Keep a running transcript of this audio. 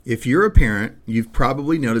If you're a parent, you've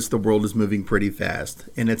probably noticed the world is moving pretty fast,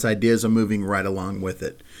 and its ideas are moving right along with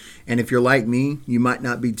it. And if you're like me, you might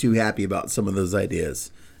not be too happy about some of those ideas,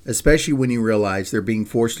 especially when you realize they're being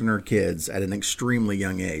forced on our kids at an extremely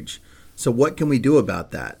young age. So what can we do about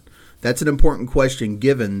that? That's an important question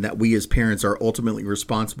given that we as parents are ultimately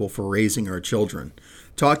responsible for raising our children.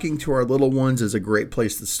 Talking to our little ones is a great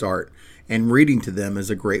place to start, and reading to them is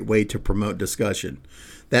a great way to promote discussion.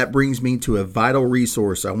 That brings me to a vital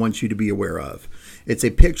resource I want you to be aware of. It's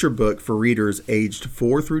a picture book for readers aged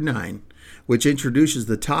 4 through 9, which introduces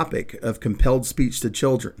the topic of compelled speech to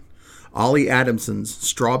children. Ollie Adamson's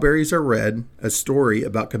Strawberries Are Red, a story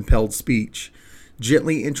about compelled speech,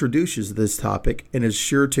 gently introduces this topic and is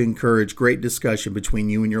sure to encourage great discussion between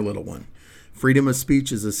you and your little one. Freedom of speech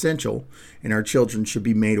is essential, and our children should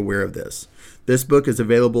be made aware of this. This book is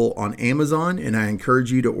available on Amazon, and I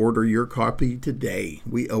encourage you to order your copy today.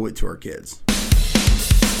 We owe it to our kids.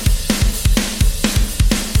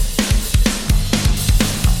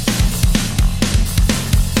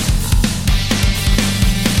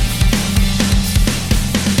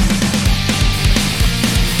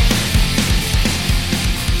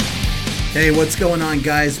 Hey, what's going on,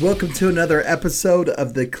 guys? Welcome to another episode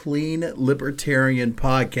of the Clean Libertarian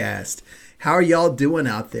Podcast. How are y'all doing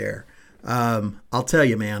out there? I'll tell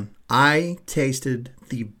you, man, I tasted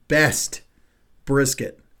the best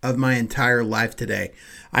brisket of my entire life today.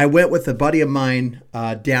 I went with a buddy of mine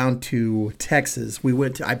down to Texas. We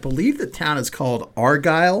went to, I believe the town is called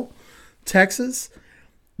Argyle, Texas,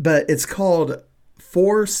 but it's called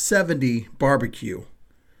 470 Barbecue.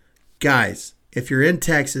 Guys, if you're in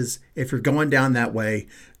Texas, if you're going down that way,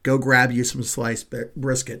 go grab you some sliced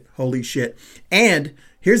brisket. Holy shit. And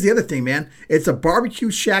here's the other thing, man. It's a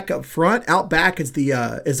barbecue shack up front. Out back is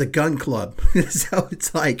a gun club. So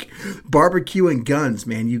it's like barbecue and guns,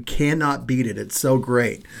 man. You cannot beat it. It's so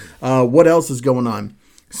great. What else is going on?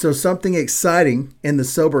 So something exciting in the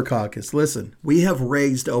Sober Caucus. Listen, we have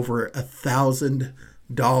raised over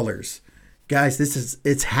 $1,000. Guys,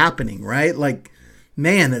 it's happening, right? Like,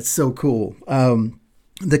 man, that's so cool.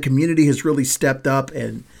 The community has really stepped up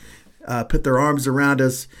and put their arms around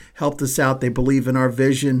us, helped us out. They believe in our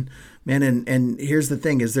vision, man. And here's the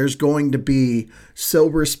thing: is there's going to be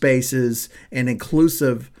sober spaces and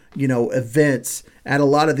inclusive, events at a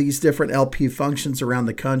lot of these different LP functions around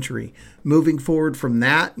the country. Moving forward from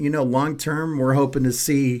that, long term, we're hoping to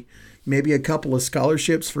see maybe a couple of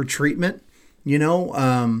scholarships for treatment.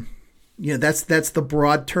 That's the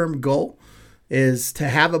broad term goal, is to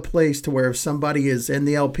have a place to where if somebody is in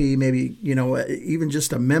the LP, maybe, even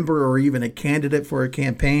just a member or even a candidate for a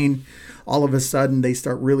campaign, all of a sudden they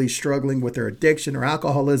start really struggling with their addiction or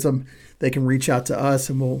alcoholism, they can reach out to us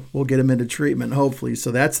and we'll get them into treatment, hopefully. So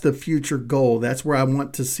that's the future goal. That's where I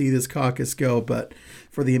want to see this caucus go. But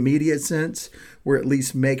for the immediate sense, we're at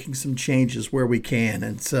least making some changes where we can.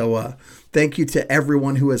 And so thank you to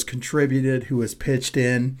everyone who has contributed, who has pitched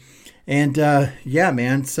in. And yeah,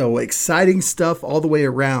 man, so exciting stuff all the way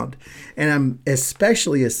around. And I'm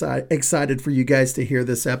especially excited for you guys to hear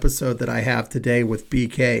this episode that I have today with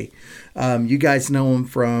BK. You guys know him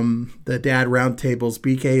from the Dad Roundtables.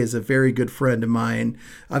 BK is a very good friend of mine.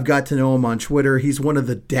 I've got to know him on Twitter. He's one of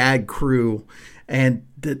the Dad crew. And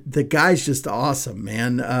the guy's just awesome,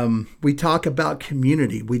 man. We talk about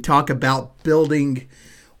community. We talk about building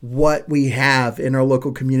what we have in our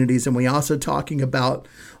local communities. And we also talking about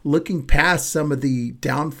looking past some of the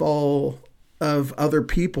downfall of other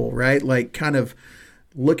people, right? Like kind of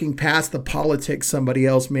looking past the politics somebody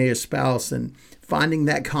else may espouse and finding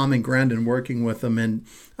that common ground and working with them. And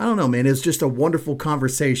I don't know, man, it's just a wonderful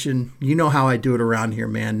conversation. You know how I do it around here,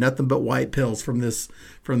 man. Nothing but white pills from this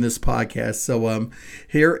podcast. So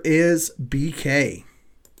here is BK.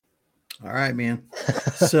 All right, man.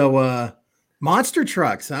 So monster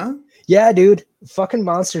trucks, huh? Yeah, dude. Fucking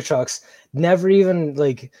monster trucks. Never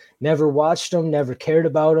watched them, never cared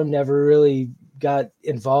about them, never really got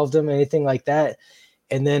involved in anything like that.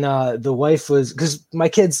 And then the wife was, because my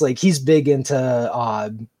kid's he's big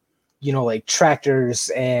into, tractors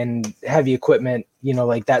and heavy equipment,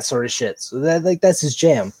 that sort of shit. So that's his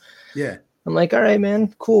jam. Yeah. I'm like, all right,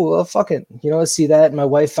 man, cool. Well, fuck it. Let's see that. And my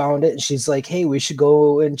wife found it and she's like, hey, we should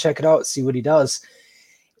go and check it out, see what he does.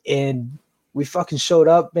 And we fucking showed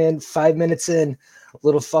up, man. 5 minutes in,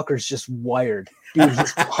 little fucker's just wired. Dude,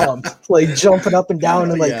 he's pumped, like jumping up and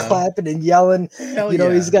down and like clapping and yelling. Hell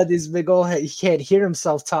He's got these big old head. He can't hear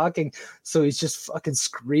himself talking, so he's just fucking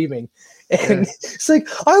screaming. And it's like,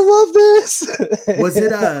 I love this.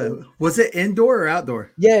 Was it indoor or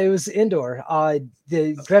outdoor? Yeah, it was indoor.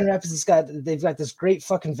 The Grand Rapids they've got this great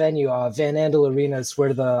fucking venue, Van Andel Arena, is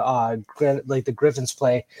where the Griffins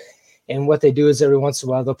play. And what they do is every once in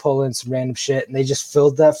a while they'll pull in some random shit, and they just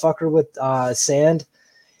filled that fucker with sand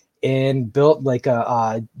and built like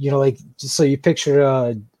so you picture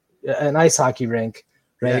an ice hockey rink,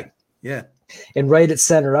 right? Yeah. And right at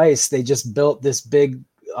center ice, they just built this big,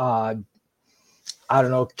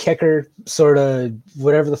 kicker, sort of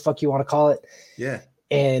whatever the fuck you want to call it. Yeah.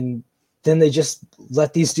 And then they just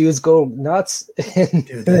let these dudes go nuts. And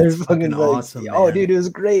dude, that's fucking awesome. Oh, dude, it was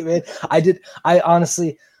great, man. I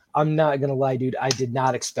honestly, I'm not going to lie, dude. I did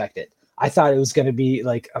not expect it. I thought it was going to be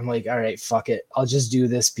like, I'm like, all right, fuck it. I'll just do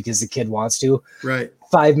this because the kid wants to. Right.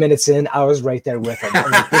 5 minutes in, I was right there with him.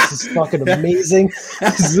 I'm like, this is fucking amazing.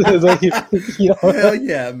 Like, hell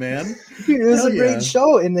yeah, man. Dude, it was a great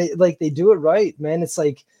show. And they do it right, man. It's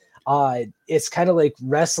like, it's kind of like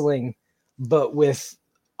wrestling, but with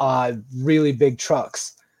really big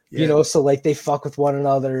trucks. So like they fuck with one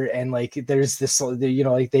another, and like there's this,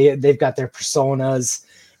 like they've got their personas,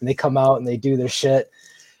 and they come out and they do their shit.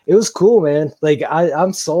 It was cool, man. Like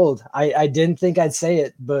I'm sold. I didn't think I'd say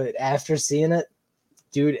it, but after seeing it,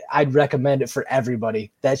 dude, I'd recommend it for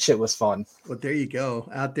everybody. That shit was fun. Well, there you go.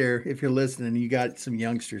 Out there, if you're listening, you got some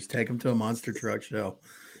youngsters, take them to a monster truck show.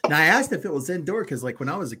 Now, I asked if it was indoor because, like, when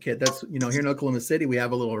I was a kid, that's, here in Oklahoma City, we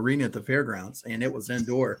have a little arena at the fairgrounds, and it was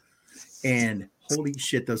indoor. And holy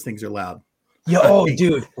shit, those things are loud.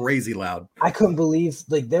 Dude, crazy loud. I couldn't believe,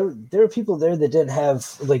 like, there were people there that didn't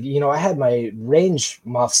have, like, I had my range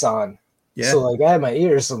muffs on. Yeah. So, like, I had my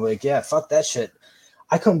ears. I'm like, yeah, fuck that shit.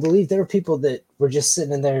 I couldn't believe there were people that were just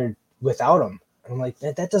sitting in there without them. I'm like,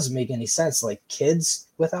 man, that doesn't make any sense. Like, kids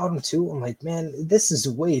without them too. I'm like, man, this is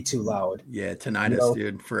way too loud. Yeah, tinnitus,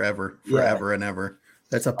 dude, forever and ever.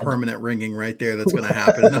 That's a permanent ringing right there. That's going to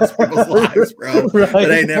happen in those people's lives, bro. Right.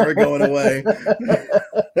 It ain't never going away.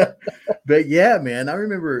 But yeah, man, I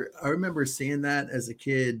remember seeing that as a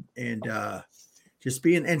kid, and just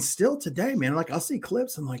being, and still today, man, like I'll see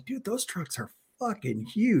clips. I'm like, dude, those trucks are fucking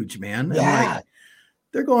huge, man. Yeah. And like,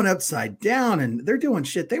 they're going upside down, and they're doing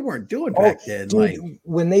shit they weren't doing back then. Dude, like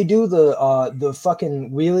when they do the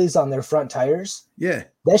fucking wheelies on their front tires. Yeah.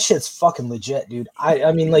 That shit's fucking legit, dude.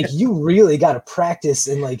 I mean, like, you really got to practice,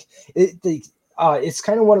 and like it's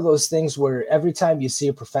kind of one of those things where every time you see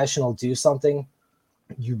a professional do something,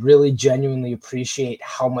 you really genuinely appreciate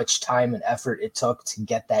how much time and effort it took to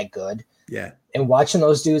get that good. Yeah. And watching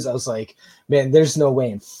those dudes, I was like, man, there's no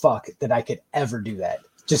way in fuck that I could ever do that.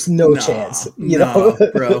 Just no chance,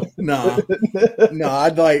 bro. No,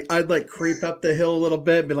 I'd like creep up the hill a little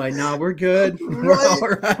bit, be like, nah, we're good. We're all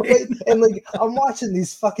right. And like, I'm watching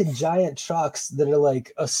these fucking giant trucks that are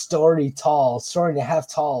like a story and a half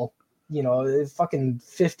tall, fucking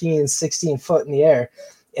 15, 16 foot in the air.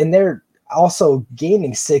 And they're also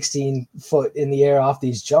gaining 16 foot in the air off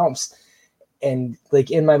these jumps. And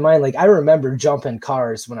like, in my mind, like, I remember jumping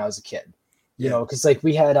cars when I was a kid, because like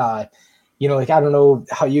we had, like, I don't know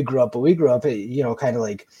how you grew up, but we grew up, kind of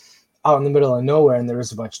like out in the middle of nowhere, and there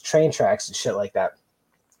was a bunch of train tracks and shit like that.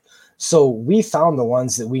 So we found the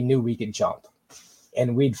ones that we knew we could jump,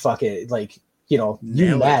 and we'd fuck it, like, you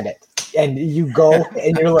mad it, and you go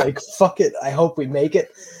and you're like, fuck it, I hope we make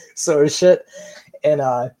it, sort of shit. And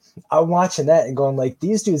I'm watching that and going like,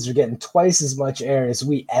 these dudes are getting twice as much air as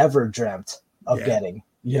we ever dreamt of getting.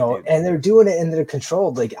 And they're doing it and they're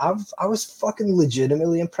controlled. Like, I was fucking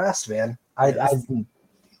legitimately impressed, man. That's the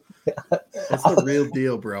real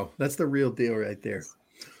deal, bro. That's the real deal right there.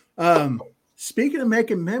 Speaking of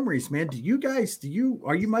making memories, man,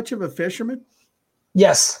 are you much of a fisherman?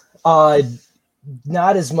 Yes.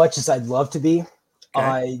 Not as much as I'd love to be.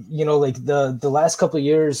 Okay. Like the last couple of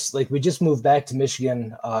years, like we just moved back to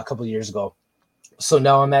Michigan a couple of years ago. So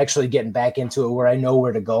now I'm actually getting back into it where I know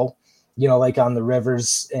where to go, like on the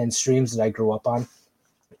rivers and streams that I grew up on.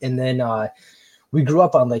 And then we grew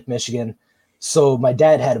up on Lake Michigan. So my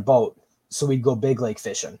dad had a boat, so we'd go big lake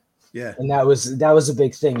fishing. Yeah. And that was a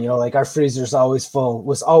big thing, like our freezer's was always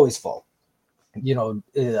full, and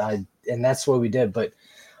that's what we did. But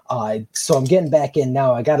so I'm getting back in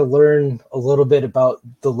now. I got to learn a little bit about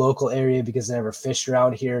the local area because I never fished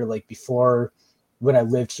around here. Like before, when I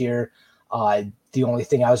lived here, the only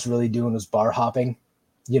thing I was really doing was bar hopping,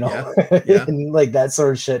 Yeah. and like that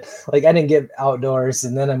sort of shit. Like I didn't get outdoors,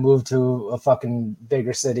 and then I moved to a fucking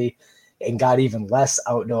bigger city and got even less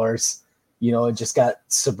outdoors. it just got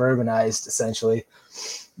suburbanized essentially.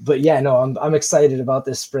 But yeah, no, I'm excited about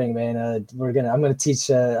this spring, man. I'm gonna take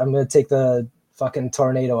the fucking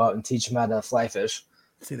tornado out and teach him how to fly fish.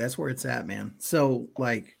 See, that's where it's at, man. So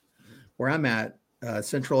like where I'm at,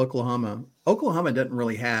 central Oklahoma doesn't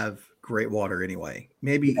really have great water anyway.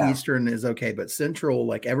 Maybe Eastern is okay, but central,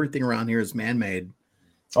 like everything around here is man-made.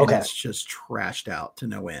 And it's just trashed out to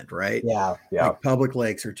no end, right? Yeah. Like public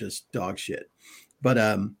lakes are just dog shit. But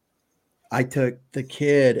I took the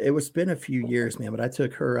kid, it's been a few years, man, but I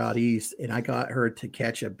took her out east and I got her to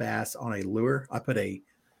catch a bass on a lure. I put a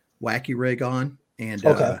wacky rig on and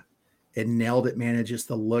it nailed it, man. And just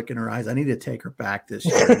the look in her eyes. I need to take her back this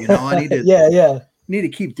year. I need to need to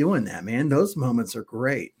keep doing that, man. Those moments are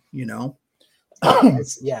great, Dude,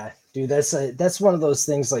 that's one of those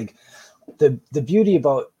things. Like the beauty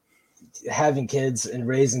about having kids and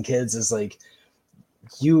raising kids is like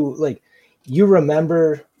you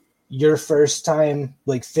remember your first time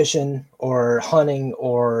like fishing or hunting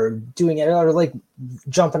or doing it or like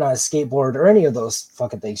jumping on a skateboard or any of those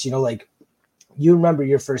fucking things, like you remember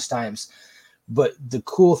your first times. But the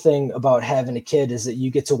cool thing about having a kid is that you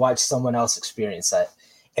get to watch someone else experience that.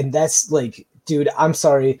 And that's like, dude, I'm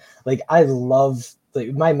sorry. Like I love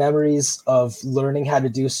like my memories of learning how to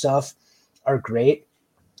do stuff are great,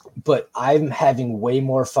 but I'm having way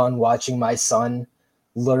more fun watching my son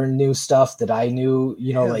learn new stuff that I knew,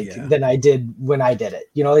 than I did when I did it,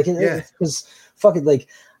 because fucking like,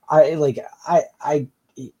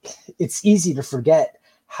 it's easy to forget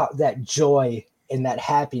how that joy and that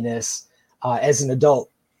happiness as an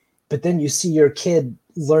adult, but then you see your kid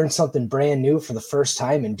learn something brand new for the first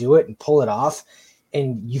time and do it and pull it off.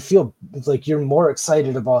 And you feel like you're more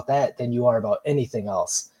excited about that than you are about anything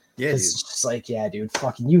else. Yeah, it's just like, yeah, dude,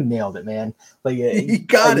 fucking, you nailed it, man. Like, you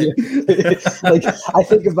got it. Like, I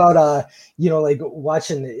think about, like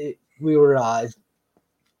watching it, we were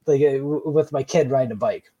with my kid riding a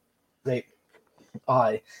bike, right?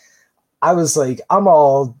 I was like, I'm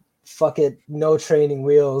all fuck it, no training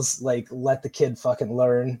wheels, like let the kid fucking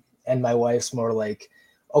learn. And my wife's more like,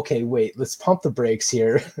 okay, wait, let's pump the brakes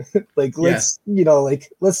here. Like, let's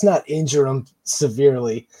not injure him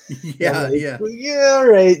severely. Yeah. Yeah. All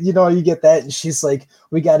right. You get that. And she's like,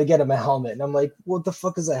 we got to get him a helmet. And I'm like, what the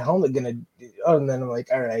fuck is a helmet going to do? Oh, and then I'm like,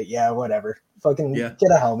 all right, yeah, whatever. Fucking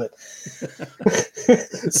get a helmet.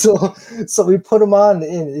 So we put him on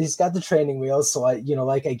and he's got the training wheels. So I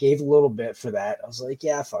gave a little bit for that. I was like,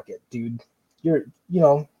 yeah, fuck it, dude. You'll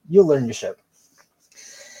learn your shit.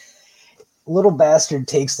 Little bastard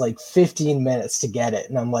takes like 15 minutes to get it.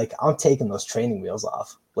 And I'm like, I'm taking those training wheels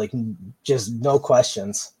off. Like, just no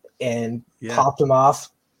questions. And popped him off.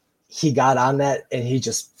 He got on that and he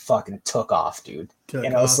just fucking took off, dude.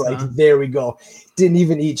 I was like, there we go. Didn't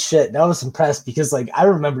even eat shit. And I was impressed because like I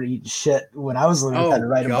remember eating shit when I was learning how to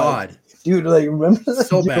ride a bike. Dude, like, remember that?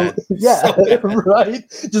 So bad. Yeah, so bad. Right?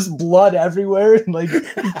 Just blood everywhere and like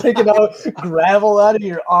picking out gravel out of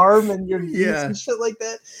your arm and your knees and shit like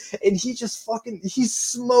that. And he just he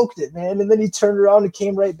smoked it, man. And then he turned around and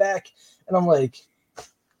came right back. And I'm like,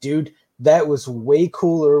 dude, that was way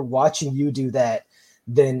cooler watching you do that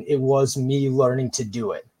than it was me learning to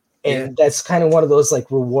do it. And that's kind of one of those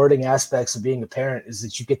like rewarding aspects of being a parent is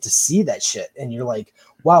that you get to see that shit. And you're like,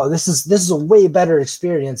 wow, this is a way better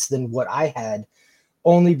experience than what I had,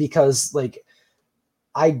 only because like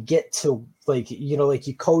I get to like, like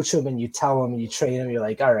you coach them and you tell them and you train them. You're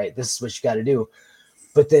like, all right, this is what you got to do.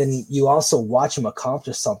 But then you also watch them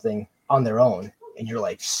accomplish something on their own. And you're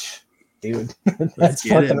like, dude, that's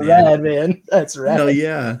fucking rad, man. That's rad.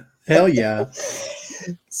 Hell yeah.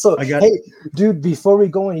 So, hey, dude, before we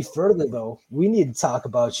go any further, though, we need to talk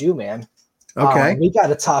about you, man. Okay. We got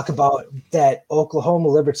to talk about that Oklahoma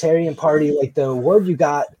Libertarian Party, like the award you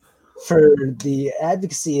got for the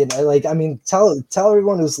advocacy. And tell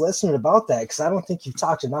everyone who's listening about that, because I don't think you've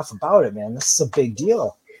talked enough about it, man. This is a big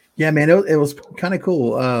deal. Yeah, man, it was kind of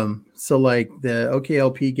cool. So like the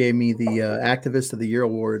OKLP gave me the Activist of the Year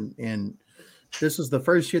award, and this was the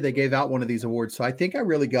first year they gave out one of these awards. So I think I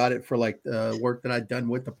really got it for like the work that I'd done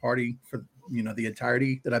with the party for, the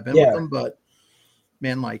entirety that I've been with them. But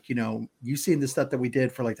man, like, you've seen the stuff that we did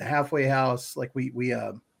for like the halfway house. Like we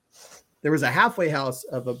there was a halfway house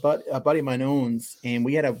of a buddy of mine owns, and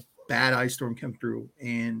we had a bad ice storm come through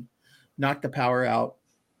and knocked the power out.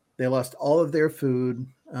 They lost all of their food.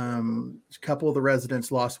 A couple of the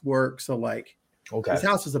residents lost work. So like, this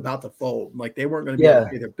house was about to fold. Like they weren't going to be able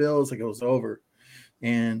to pay their bills. Like it was over.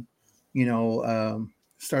 And,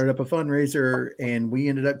 started up a fundraiser and we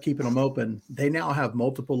ended up keeping them open. They now have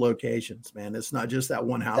multiple locations, man. It's not just that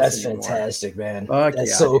one house. That's anymore. Fantastic, man. Fuck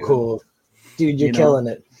That's so dude. Cool. Dude, you're killing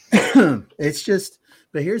it. It's just,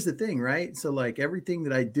 but here's the thing, right? So like everything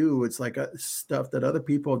that I do, it's like stuff that other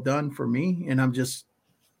people have done for me, and I'm just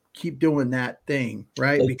keep doing that thing,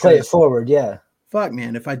 right? Like play it Because forward. Yeah. fuck,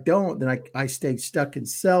 man, if I don't, then I stay stuck in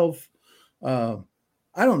self. Uh,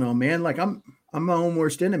 I don't know, man. Like I'm my own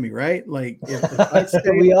worst enemy, right? Like if I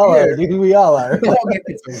stay We all are, here, dude. We all are. I'll make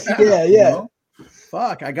it to Yeah. rap, you Yeah. know?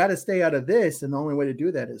 Fuck, I got to stay out of this, and the only way to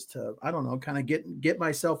do that is to, I don't know, kind of get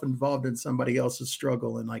myself involved in somebody else's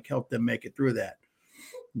struggle and like help them make it through that.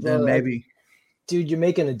 Then Well, maybe. dude, you're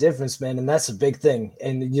making a difference, man, and that's a big thing.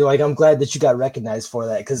 And you know, like, I'm glad that you got recognized for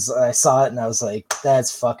that, because I saw it and I was like,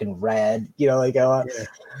 that's fucking rad. You know, like Yeah.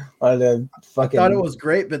 on the I thought it fucking was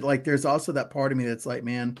great, but like there's also that part of me that's like,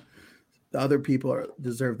 man, the other people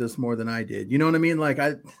deserve this more than I did. You know what I mean? Like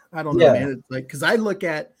I don't know, yeah. man. It's like, because I look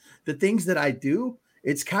at the things that I do,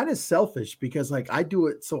 it's kind of selfish because like I do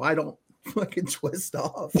it so I don't fucking twist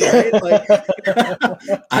off, right? Like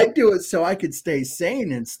I do it so I could stay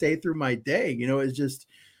sane and stay through my day. You know, it's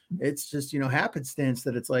just, you know, happenstance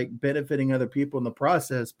that it's like benefiting other people in the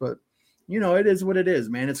process. But you know, it is what it is,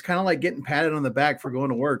 man. It's kind of like getting patted on the back for going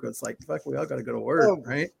to work. It's like, fuck, we all got to go to work,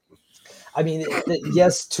 right? I mean,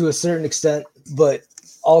 yes, to a certain extent, but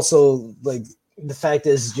also like the fact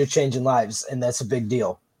is you're changing lives, and that's a big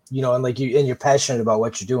deal, you know, and like you're passionate about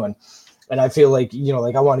what you're doing. And I feel like, you know,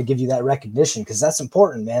 like I want to give you that recognition because that's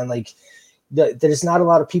important, man. Like there's not a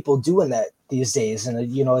lot of people doing that these days. And,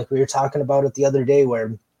 you know, like we were talking about it the other day where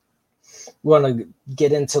we want to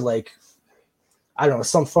get into like, I don't know,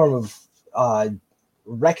 some form of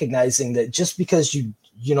recognizing that just because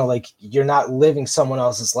you know, like you're not living someone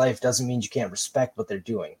else's life doesn't mean you can't respect what they're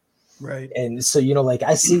doing. Right. And so, you know, like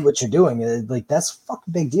I see what you're doing. And like, that's a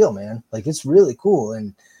fucking big deal, man. Like, it's really cool.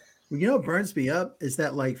 And you know what burns me up is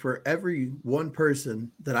that like for every one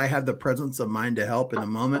person that I have the presence of mind to help in a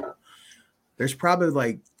moment, there's probably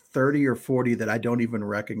like 30 or 40 that I don't even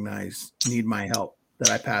recognize need my help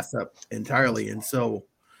that I pass up entirely. And so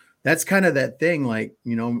that's kind of that thing, like,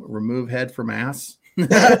 you know, remove head from ass, you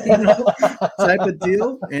know, type of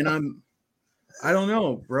deal. And I don't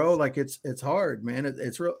know, bro. Like it's hard, man.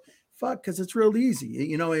 It's real fuck because it's real easy,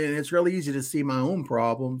 you know, and it's really easy to see my own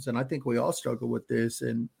problems. And I think we all struggle with this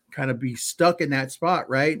and kind of be stuck in that spot,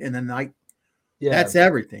 right? And then like that's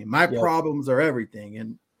everything. My problems are everything.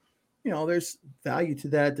 And you know, there's value to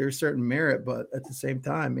that. There's certain merit, but at the same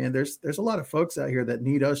time, man, there's a lot of folks out here that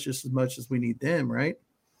need us just as much as we need them, right?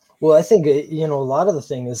 Well, I think, you know, a lot of the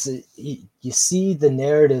thing is that you see the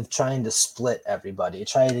narrative trying to split everybody,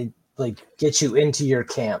 try to like get you into your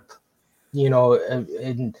camp, you know,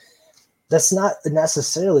 and that's not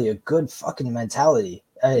necessarily a good fucking mentality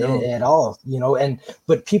at all, you know,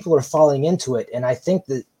 but people are falling into it. And I think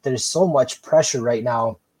that there's so much pressure right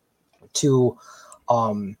now to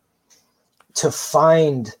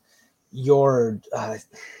find your,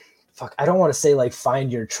 I don't want to say like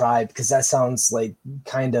find your tribe because that sounds like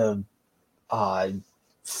kind of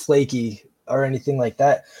flaky or anything like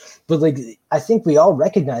that. But like, I think we all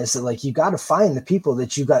recognize that like you got to find the people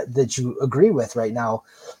that you agree with right now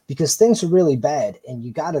because things are really bad and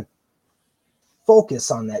you got to focus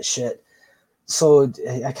on that shit. So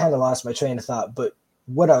I kind of lost my train of thought, but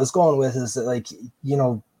what I was going with is that like, you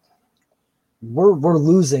know, we're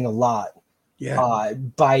losing a lot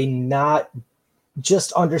by not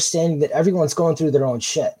just understanding that everyone's going through their own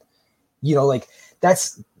shit, you know, like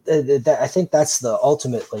that's I think that's the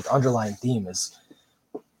ultimate like underlying theme is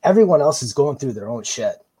everyone else is going through their own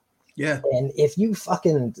shit. Yeah. And if you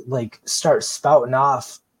fucking like start spouting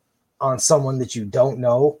off on someone that you don't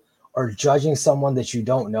know or judging someone that you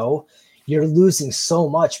don't know, you're losing so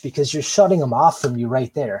much because you're shutting them off from you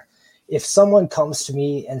right there. If someone comes to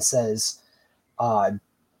me and says,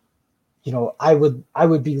 you know, I would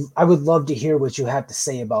love to hear what you have to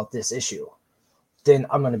say about this issue. Then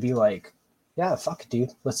I'm going to be like, yeah, fuck it,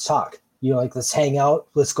 dude. Let's talk. You know, like, let's hang out.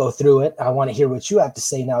 Let's go through it. I want to hear what you have to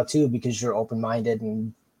say now too, because you're open-minded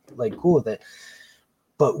and like cool with it.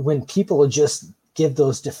 But when people just give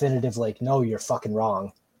those definitive, like, no, you're fucking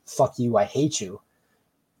wrong. Fuck you. I hate you.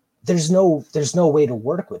 There's no way to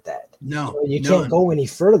work with that. No, you can't go any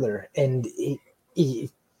further. And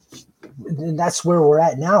that's where we're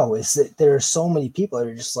at now is that there are so many people that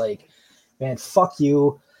are just like, man, fuck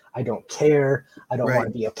you. I don't care. I don't want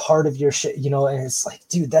to be a part of your shit, you know? And it's like,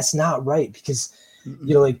 dude, that's not right. Because,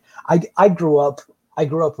 you know, like I grew up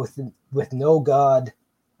with no God,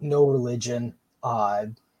 no religion,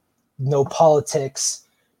 no politics,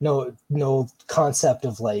 no concept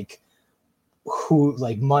of like who,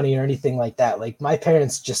 like money or anything like that. Like my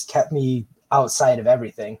parents just kept me outside of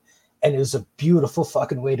everything. And it was a beautiful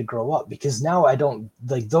fucking way to grow up because now I don't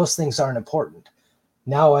like those things aren't important.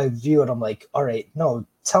 Now I view it, I'm like, all right, no,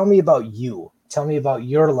 tell me about you. Tell me about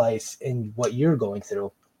your life and what you're going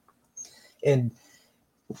through. And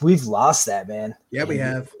we've lost that, man. Yeah, we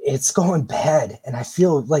have. It's going bad. And I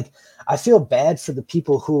feel bad for the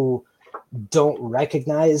people who don't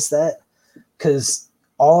recognize that, because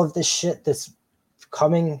all of this shit that's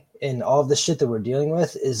coming and all of the shit that we're dealing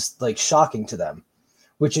with is like shocking to them,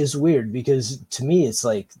 which is weird, because to me it's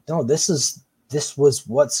like, no, this was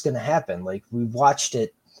what's going to happen. Like, we watched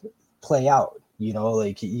it play out,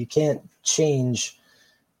 like you can't change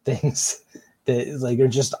things that like are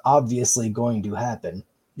just obviously going to happen.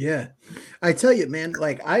 Yeah. I tell you, man,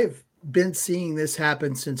 like I've been seeing this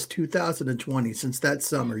happen since 2020, since that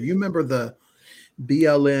summer. You remember the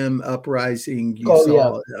BLM uprising you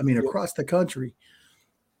saw, Yeah. I mean, across the country.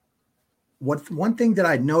 One thing that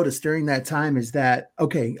I noticed during that time is that,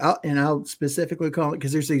 okay, I'll specifically call it,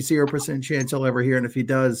 because there's a 0% chance he'll ever hear, and if he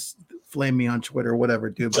does, flame me on Twitter or whatever,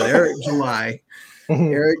 dude. But Eric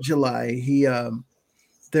July, he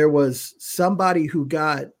there was somebody who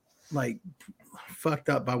got like fucked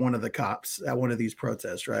up by one of the cops at one of these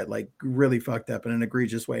protests, right? Like really fucked up in an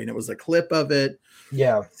egregious way. And it was a clip of it.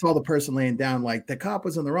 Yeah. Saw the person laying down, like the cop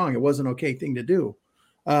was in the wrong. It wasn't an okay thing to do.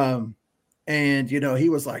 And, he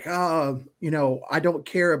was like, I don't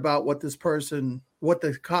care about what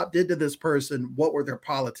the cop did to this person. What were their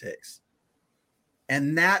politics?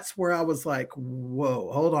 And that's where I was like,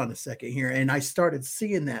 whoa, hold on a second here. And I started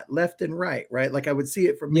seeing that left and right? Like I would see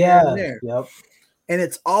it from here and there. Yep. And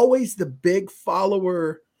it's always the big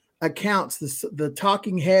follower accounts, the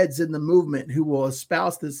talking heads in the movement, who will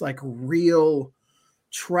espouse this like real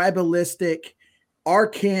tribalistic, our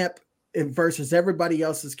camp versus everybody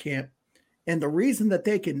else's camp. And the reason that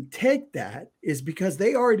they can take that is because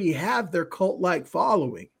they already have their cult-like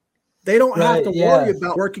following. They don't have to worry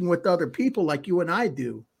about working with other people like you and I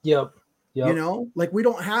do. Yep. Like we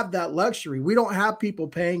don't have that luxury. We don't have people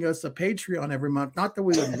paying us a Patreon every month. Not that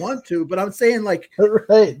we would want to, but I'm saying like,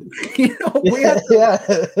 right. We have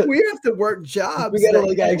to work jobs. We got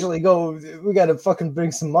to actually go. We got to fucking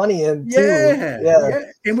bring some money in too. Yeah.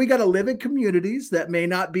 And we got to live in communities that may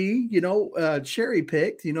not be, cherry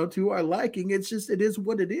picked, to our liking. It's just, it is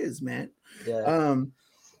what it is, man. Yeah.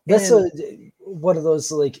 That's one of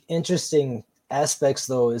those like interesting aspects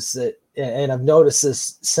though, is that, and I've noticed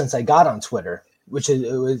this since I got on Twitter, which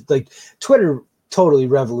it was like Twitter totally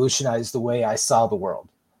revolutionized the way I saw the world.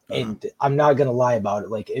 And I'm not going to lie about it.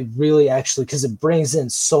 Like it really actually, because it brings in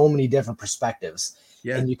so many different perspectives,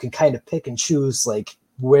 and you can kind of pick and choose like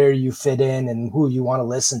where you fit in and who you want to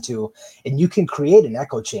listen to. And you can create an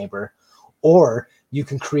echo chamber, or you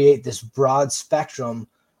can create this broad spectrum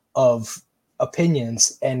of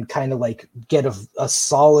opinions and kind of like get a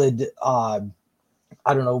solid,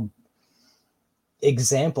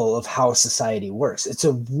 example of how society works. It's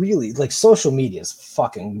a really like social media is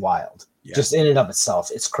fucking wild. Just in and of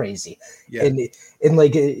itself, it's crazy. And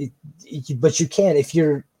like, but you can, if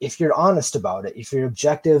you're honest about it, if you're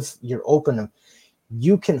objective, you're open,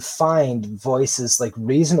 you can find voices, like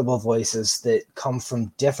reasonable voices that come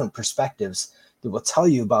from different perspectives that will tell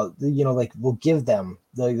you about, like will give them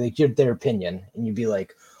their opinion, and you'd be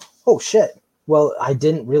like, oh shit. Well, I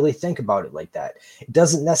didn't really think about it like that. It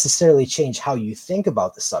doesn't necessarily change how you think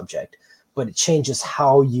about the subject, but it changes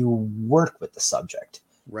how you work with the subject.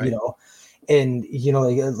 Right. And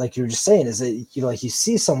like you were just saying, is that like you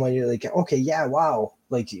see someone, you're like, okay, yeah, wow,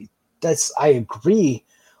 like I agree,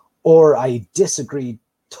 or I disagree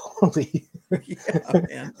totally.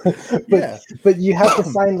 Man. But you have to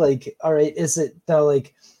find like, all right, is it now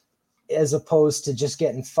like, as opposed to just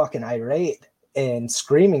getting fucking irate and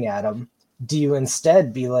screaming at them, do you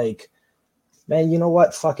instead be like, man, you know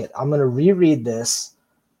what? Fuck it. I'm going to reread this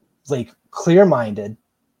like clear-minded.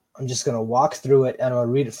 I'm just going to walk through it and I'm going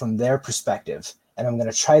to read it from their perspective. And I'm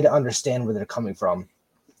going to try to understand where they're coming from.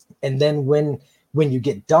 And then when you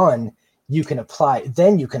get done, you can apply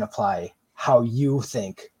how you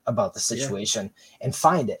think about the situation and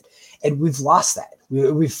find it. And we've lost that.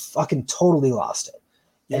 We've fucking totally lost it.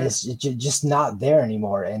 And it's just not there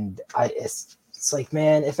anymore. And it's like,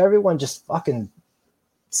 man, if everyone just fucking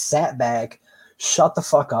sat back, shut the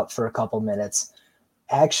fuck up for a couple minutes,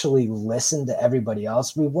 actually listen to everybody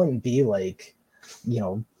else, we wouldn't be like,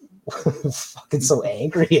 fucking so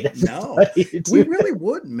angry at everybody. No, we really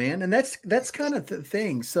wouldn't, man. And that's kind of the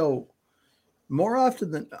thing. So more often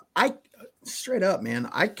than straight up, man,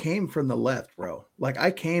 I came from the left, bro. Like I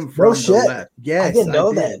came from the left. Yes, I didn't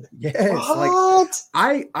know that. Yes, what?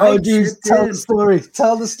 Like dude, tell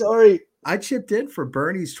the story. I chipped in for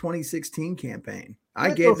Bernie's 2016 campaign.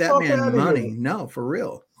 I gave that man money. No, for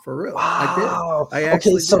real. For real. I did. Wow. I Okay,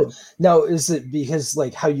 actually so did. now is it because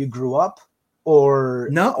like how you grew up, or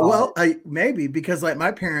No, well, I maybe because like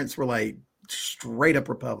my parents were like straight up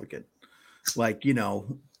Republican, like,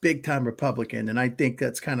 big time Republican. And I think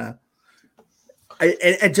that's kind of,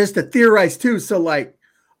 and just to theorize too. So like,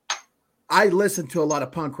 I listen to a lot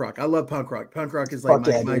of punk rock. I love punk rock. Punk rock is like fuck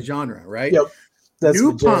my, yeah, my dude. genre, right? Yep, that's my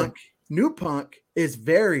New jam. punk, new punk is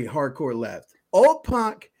very hardcore left. Old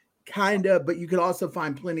punk, kind of, but you could also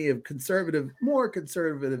find plenty of more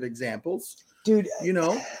conservative examples. Dude,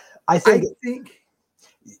 I I think think,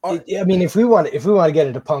 I mean, if we want to get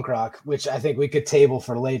into punk rock, which I think we could table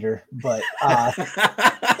for later, but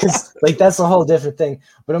because like that's a whole different thing.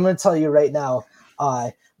 But I'm going to tell you right now,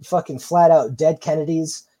 fucking flat out, Dead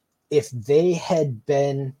Kennedys, if they had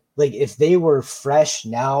been like, if they were fresh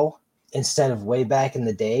now instead of way back in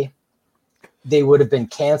the day, they would have been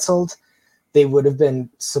canceled. They would have been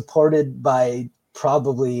supported by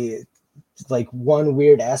probably like one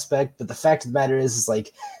weird aspect, but the fact of the matter is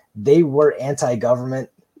like they were anti-government,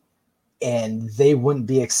 and they wouldn't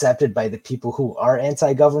be accepted by the people who are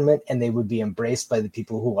anti-government, and they would be embraced by the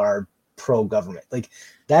people who are pro-government. Like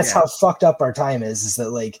that's how fucked up our time is that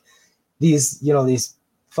like these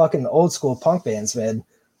fucking old school punk bands, man,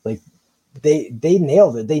 like they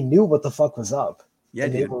nailed it. They knew what the fuck was up. Yeah,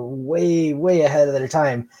 and dude. They were way, way ahead of their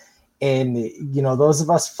time. And those of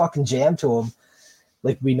us fucking jammed to them.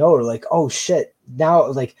 Like we know, like, oh shit. Now,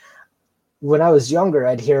 like when I was younger,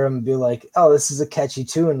 I'd hear them be like, oh, this is a catchy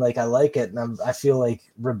tune. Like I like it. And I feel like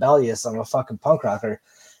rebellious. I'm a fucking punk rocker.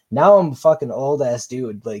 Now I'm a fucking old ass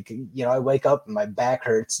dude. Like, I wake up and my back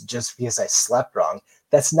hurts just because I slept wrong.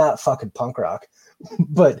 That's not fucking punk rock.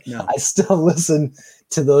 But No. I still listen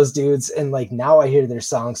to those dudes. And like now I hear their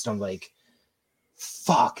songs and I'm like,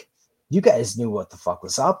 fuck, you guys knew what the fuck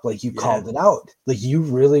was up. Like you called it out. Like you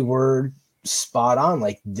really were spot on.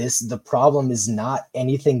 Like the problem is not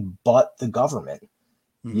anything but the government,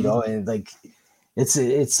 and like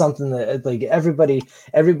it's something that like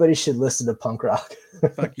everybody should listen to punk rock.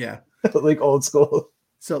 Fuck yeah. Like old school.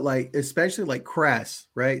 So like, especially like Crass,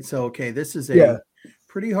 right? So, okay, this is a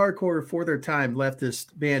pretty hardcore for their time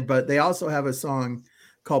leftist band, but they also have a song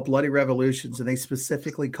called Bloody Revolutions, and they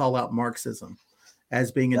specifically call out Marxism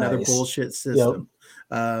as being another bullshit system.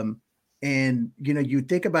 Yep. And, you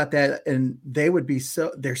think about that and they would be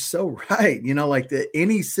they're so right. Like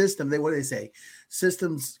any system, what do they say?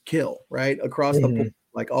 Systems kill, right? Across the board,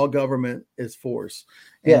 like all government is force.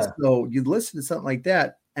 And so you listen to something like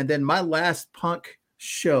that. And then my last punk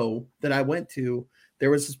show that I went to,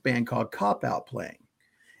 there was this band called Cop Out playing.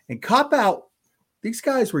 And Cop Out, these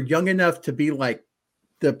guys were young enough to be like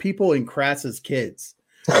the people in Crass's kids.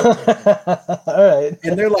 All right.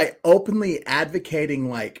 And they're like openly advocating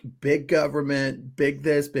like big government, big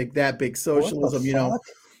this, big that, big socialism,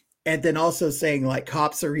 and then also saying like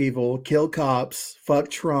cops are evil, kill cops, fuck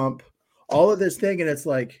Trump, all of this thing. And it's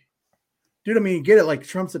like, dude, I mean, you get it, like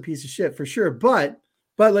Trump's a piece of shit for sure, but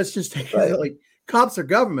let's just take it like cops are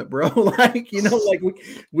government, bro. Like, like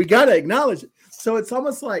we got to acknowledge it. So it's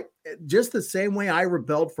almost like just the same way I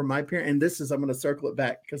rebelled from my parents. And this is, I'm going to circle it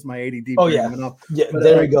back because my ADD. Oh yeah.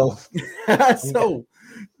 There we go. So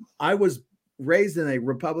I was raised in a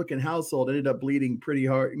Republican household, ended up bleeding pretty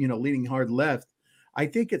hard, leaning hard left. I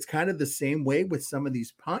think it's kind of the same way with some of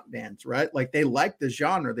these punk bands, right? Like they like the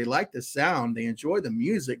genre, they like the sound, they enjoy the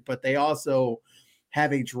music, but they also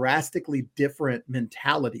have a drastically different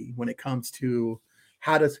mentality when it comes to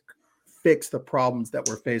how to fix the problems that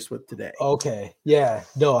we're faced with today. Okay. Yeah.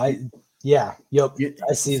 No, yep.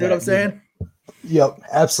 I see that. What I'm saying? Yep.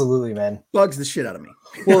 Absolutely, man. Bugs the shit out of me.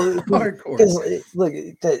 Well, hardcore. Look,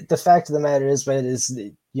 the fact of the matter is, man, is,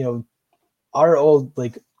 our old,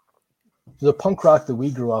 like the punk rock that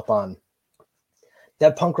we grew up on,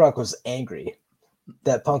 that punk rock was angry.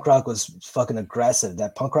 That punk rock was fucking aggressive.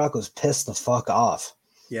 That punk rock was pissed the fuck off.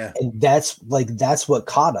 Yeah. And that's what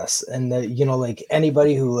caught us. And like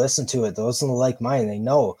anybody who listened to it, those in the like mind, they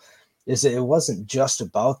know is that it wasn't just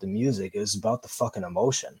about the music. It was about the fucking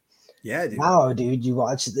emotion. Yeah, dude. Now, dude, you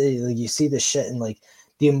watch you see this shit and like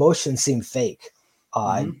the emotions seem fake.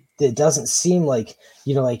 It doesn't seem like,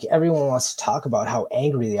 like everyone wants to talk about how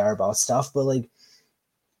angry they are about stuff, but like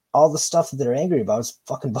all the stuff that they're angry about is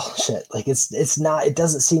fucking bullshit. Like it's not, it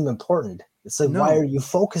doesn't seem important. It's like, why are you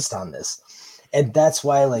focused on this? And that's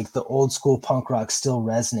why like the old school punk rock still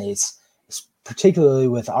resonates, particularly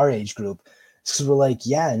with our age group. Because we're like,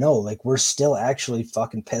 yeah, no, like we're still actually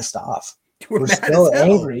fucking pissed off. We're still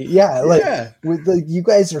angry. Yeah. Like you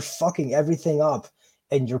guys are fucking everything up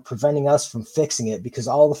and you're preventing us from fixing it because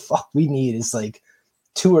all the fuck we need is like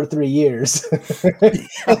 2 or 3 years.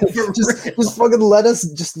 Yeah, just fucking let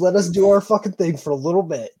us do our fucking thing for a little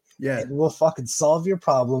bit. Yeah. And we'll fucking solve your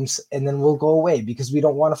problems, and then we'll go away because we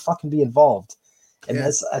don't want to fucking be involved. And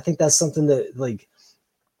I think that's something that like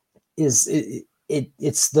is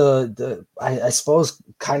it's the I suppose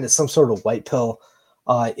kind of some sort of white pill,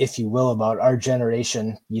 if you will, about our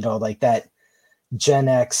generation, you know, like that Gen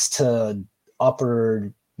X to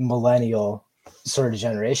upper millennial sort of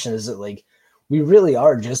generation, is that like we really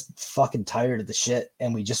are just fucking tired of the shit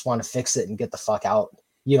and we just want to fix it and get the fuck out.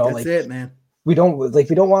 You know, that's it, man. We don't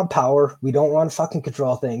want power. We don't want to fucking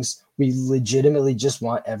control things. We legitimately just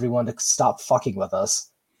want everyone to stop fucking with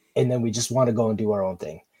us. And then we just want to go and do our own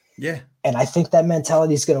thing. Yeah. And I think that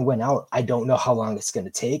mentality is going to win out. I don't know how long it's going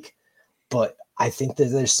to take, but I think that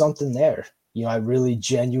there's something there. You know, I really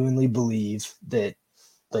genuinely believe that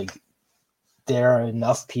like there are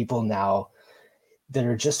enough people now that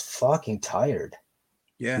are just fucking tired.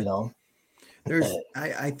 Yeah. You know,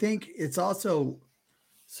 I think it's also,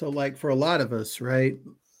 so like for a lot of us, right?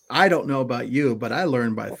 I don't know about you, but I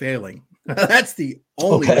learn by failing. That's the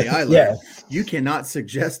only way I learn. Yeah. You cannot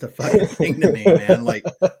suggest a fucking thing to me, man. Like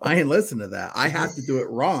I ain't listen to that. I have to do it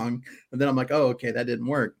wrong. And then I'm like, oh, okay, that didn't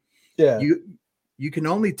work. Yeah. You can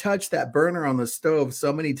only touch that burner on the stove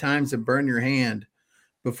so many times and burn your hand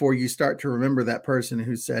before you start to remember that person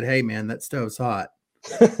who said, hey man, that stove's hot.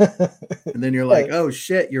 And then you're like, oh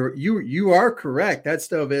shit, you are correct. That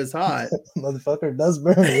stove is hot. Motherfucker does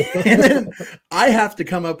burn me. And then I have to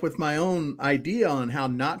come up with my own idea on how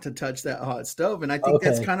not to touch that hot stove. And I think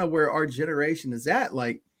that's kind of where our generation is at.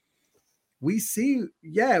 Like we see,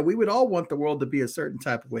 we would all want the world to be a certain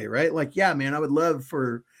type of way, right? Like, yeah, man, I would love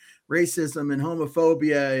for racism and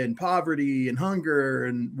homophobia and poverty and hunger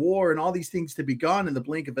and war and all these things to be gone in the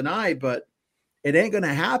blink of an eye, but it ain't going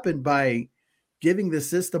to happen by giving the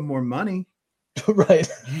system more money. Right.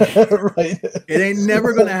 Right. It ain't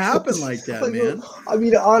never going to happen like that, man. I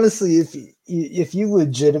mean, honestly, if you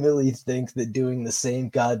legitimately think that doing the same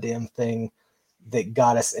goddamn thing that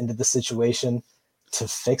got us into the situation to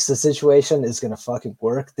fix the situation is going to fucking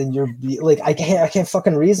work, then you're like, I can't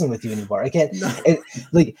fucking reason with you anymore. I can't. No.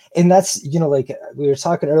 And that's, you know, like we were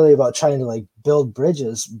talking earlier about trying to like build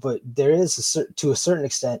bridges, but there is to a certain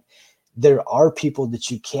extent, there are people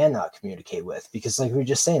that you cannot communicate with because like we were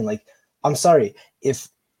just saying, like, I'm sorry, if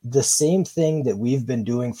the same thing that we've been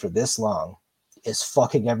doing for this long is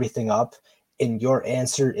fucking everything up and your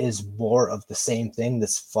answer is more of the same thing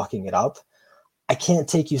that's fucking it up, I can't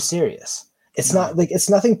take you serious. It's not like, it's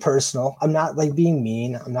nothing personal. I'm not like being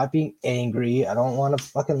mean. I'm not being angry. I don't want to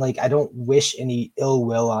fucking like, I don't wish any ill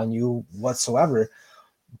will on you whatsoever,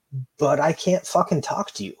 but I can't fucking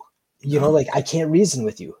talk to you. You know, like I can't reason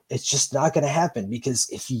with you. It's just not going to happen because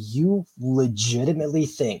if you legitimately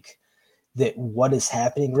think that what is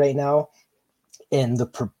happening right now and the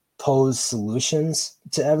proposed solutions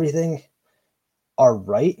to everything are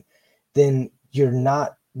right, then you're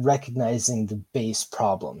not recognizing the base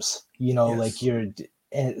problems, you know, like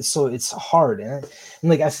and so it's hard. And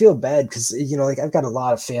like, I feel bad because, you know, like I've got a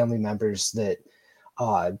lot of family members that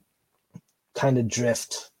kind of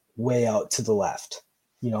drift way out to the left.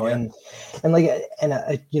 You know, and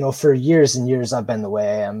I, you know, for years and years, I've been the way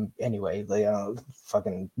I am anyway. Like,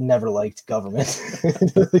 fucking never liked government.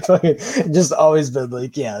 Like, fucking just always been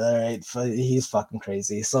like, yeah, all right, he's fucking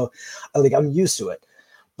crazy. So, like, I'm used to it.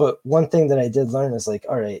 But one thing that I did learn is like,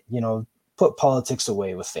 all right, you know, put politics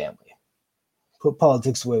away with family, put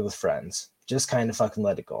politics away with friends, just kind of fucking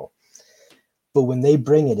let it go. But when they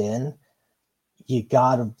bring it in, you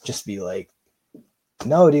gotta just be like,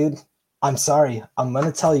 no, dude. I'm sorry. I'm going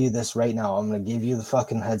to tell you this right now. I'm going to give you the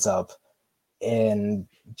fucking heads up and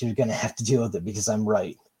you're going to have to deal with it because I'm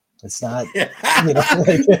right. It's not, you know,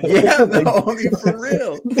 like, no, I mean, for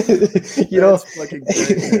real. You know, fucking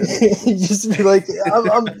you just be like,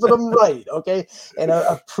 but I'm right. Okay. And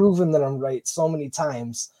I've proven that I'm right so many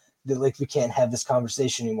times that like, we can't have this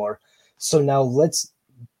conversation anymore. So now let's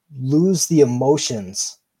lose the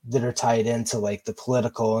emotions that are tied into like the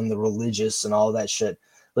political and the religious and all that shit.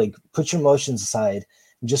 Like, put your emotions aside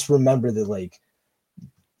and just remember that, like,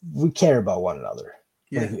 we care about one another.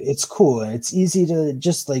 Yeah. Like, it's cool. And it's easy to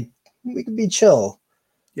just, like, we can be chill.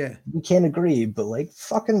 Yeah. We can't agree, but, like,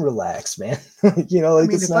 fucking relax, man. You know, like, I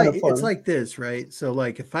mean, it's like this, right? So,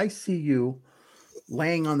 like, if I see you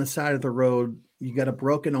laying on the side of the road, you got a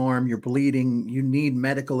broken arm, you're bleeding, you need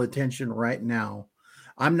medical attention right now,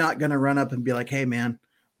 I'm not going to run up and be like, hey, man,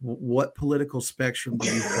 what political spectrum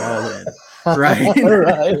do you fall in? Right.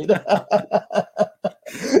 Right.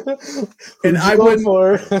 And I wouldn't,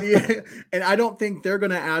 and I don't think they're going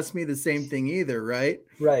to ask me the same thing either. Right.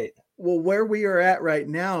 Right. Well, where we are at right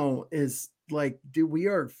now is like, dude, we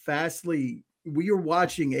are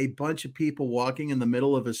watching a bunch of people walking in the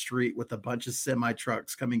middle of a street with a bunch of semi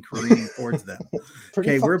trucks coming careening towards them. Pretty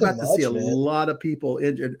Okay, we're fucking about to see much, a man. lot of people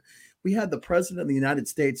injured. We had the president of the United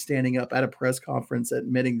States standing up at a press conference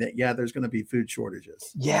admitting that, yeah, there's going to be food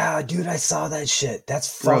shortages. Yeah, dude, I saw that shit.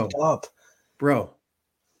 That's Bro. fucked up. Bro,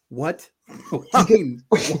 what? I mean,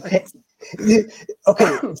 what?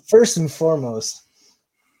 Okay, first and foremost,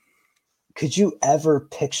 could you ever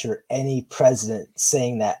picture any president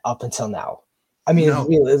saying that up until now? I mean, No.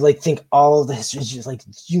 really, like, think all of the history, just like,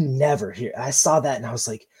 you never hear. I saw that and I was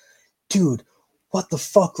like, dude, what the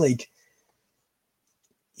fuck? Like,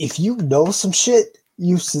 if you know some shit,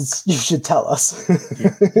 you should tell us.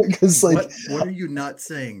 Because like, what are you not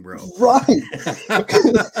saying, bro? Right?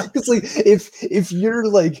 Because like, if you're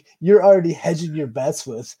like, you're already hedging your bets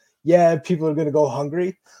with, yeah, people are gonna go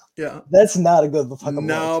hungry. Yeah, that's not a good fucking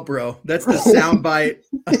no, bro. That's the soundbite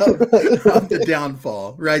of the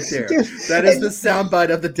downfall, right there. Dude, that is the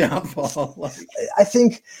soundbite of the downfall. Like, I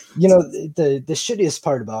think the shittiest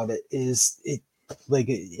part about it is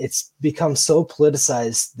it's become so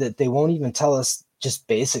politicized that they won't even tell us just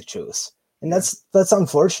basic truths, and that's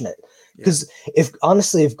unfortunate. Because if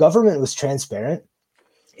government was transparent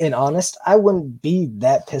and honest, I wouldn't be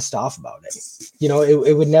that pissed off about it.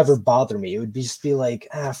 It would never bother me. It would just be like,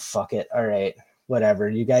 fuck it. All right, whatever.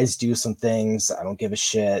 You guys do some things. I don't give a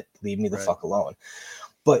shit. Leave me the fuck alone.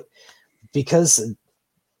 But because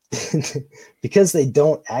they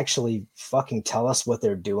don't actually fucking tell us what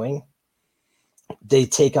they're doing, they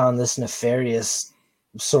take on this nefarious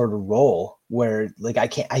sort of role where like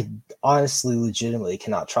I honestly legitimately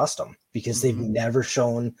cannot trust them because they've never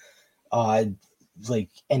shown like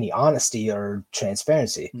any honesty or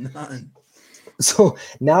transparency. None. So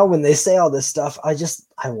now when they say all this stuff, I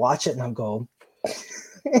watch it and I'm going,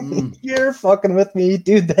 you're fucking with me,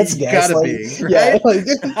 dude. That's gaslighting. Right? Yeah, like,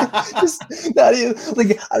 just not even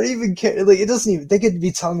like, I don't even care. Like, it doesn't even, they could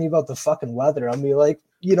be telling me about the fucking weather. I'll be like,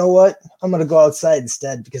 you know what? I'm gonna go outside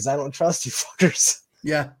instead because I don't trust you fuckers.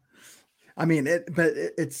 Yeah. I mean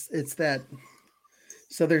it's that.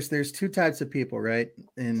 So there's two types of people, right?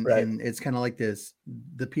 And it's kind of like this: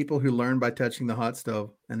 the people who learn by touching the hot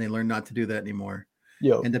stove, and they learn not to do that anymore.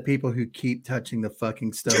 And the people who keep touching the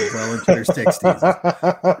fucking stove well into their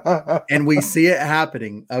 60s. And we see it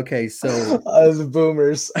happening. Okay, so the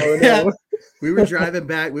boomers. Oh no. We were driving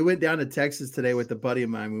back. We went down to Texas today with a buddy of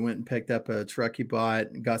mine. We went and picked up a truck he bought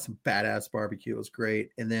and got some badass barbecue. It was great.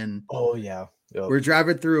 And then we're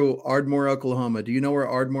driving through Ardmore, Oklahoma. Do you know where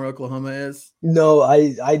Ardmore, Oklahoma is? No,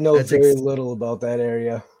 I know very little about that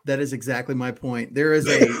area. That is exactly my point. There is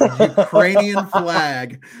a Ukrainian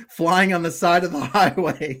flag flying on the side of the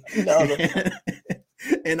highway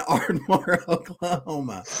in Ardmore,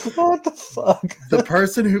 Oklahoma. What the fuck? The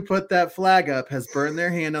person who put that flag up has burned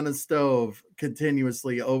their hand on the stove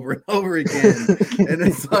continuously over and over again. And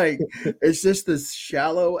it's like, it's just this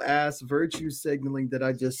shallow ass virtue signaling that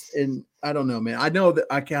I don't know, man. I know that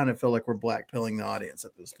I kind of feel like we're blackpilling the audience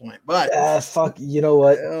at this point, but fuck, you know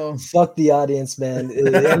what? Fuck the audience, man.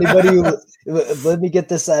 Anybody let me get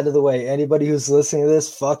this out of the way. Anybody who's listening to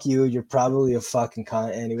this, fuck you. You're probably a fucking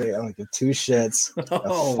cunt anyway. I don't give two shits.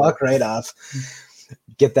 Fuck right off.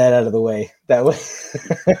 Get that out of the way. That way.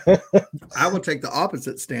 I will take the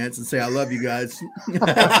opposite stance and say I love you guys.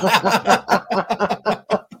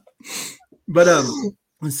 But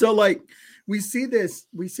so like we see this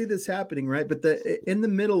happening, right? But in the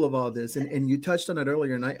middle of all this, and you touched on it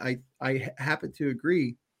earlier, and I happen to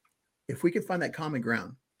agree. If we could find that common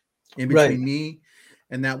ground in between me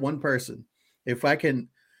and that one person, if I can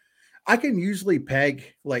usually peg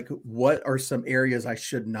like what are some areas I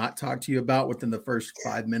should not talk to you about within the first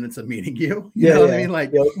 5 minutes of meeting you. You know what I mean?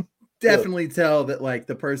 Like definitely tell that like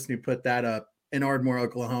the person who put that up in Ardmore,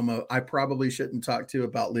 Oklahoma, I probably shouldn't talk to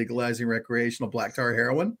about legalizing recreational black tar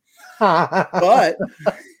heroin. But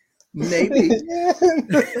maybe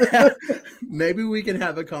we can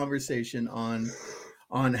have a conversation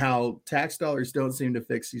on how tax dollars don't seem to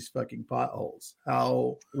fix these fucking potholes.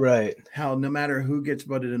 How no matter who gets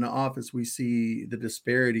voted into office, we see the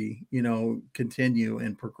disparity, continue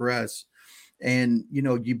and progress. And,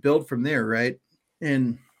 you build from there, right?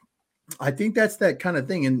 And I think that's that kind of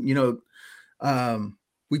thing. And,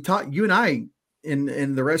 we talk, you and I,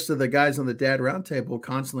 and the rest of the guys on the Dad Roundtable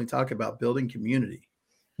constantly talk about building community.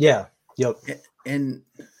 Yeah. Yep. And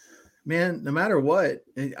man, no matter what,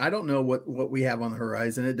 I don't know what we have on the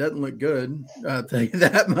horizon. It doesn't look good. I'll tell you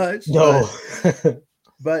that much. No.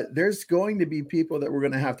 But there's going to be people that we're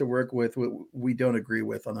going to have to work with we don't agree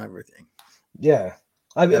with on everything. Yeah.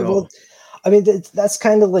 I mean, I mean, that's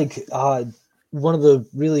kind of like one of the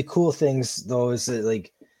really cool things, though, is that,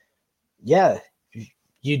 like, yeah,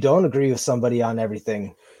 you don't agree with somebody on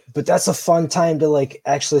everything, but that's a fun time to, like,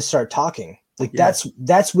 actually start talking. Like, Yeah.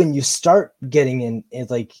 that's when you start getting in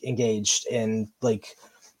like engaged and like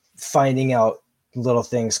finding out little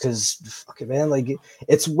things. Because fucking man, like,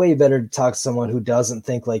 it's way better to talk to someone who doesn't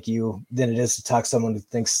think like you than it is to talk to someone who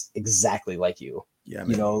thinks exactly like you. Yeah, You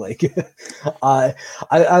man. know, like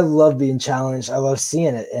I love being challenged. I love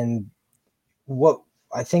seeing it. And what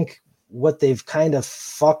I think what they've kind of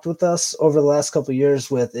fucked with us over the last couple of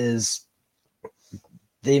years with is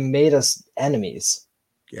they made us enemies.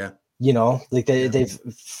 Yeah. You know, like Yeah. they've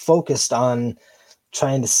focused on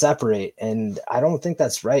trying to separate, and I don't think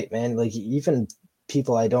that's right, man. Like, even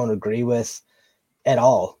people I don't agree with at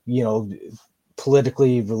all, you know,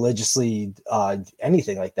 politically, religiously,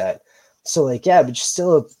 anything like that. So, like, yeah, but you're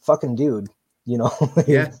still a fucking dude, you know.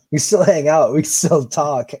 Yeah. We still hang out, we still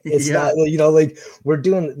talk. It's Yeah. not, you know, like, we're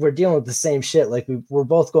dealing with the same shit. Like, we're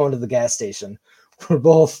both going to the gas station. We're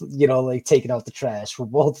both, you know, like, taking out the trash. We're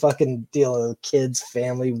both fucking dealing with kids,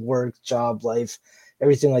 family, work, job, life,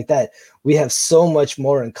 everything like that. We have so much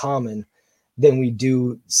more in common than we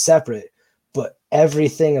do separate. But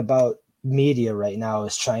everything about media right now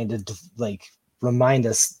is trying to, like, remind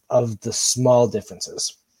us of the small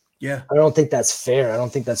differences. Yeah. I don't think that's fair. I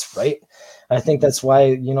don't think that's right. I think that's why,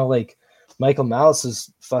 you know, like, Michael Mouse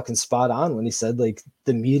is fucking spot on when he said, like,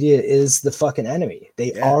 the media is the fucking enemy.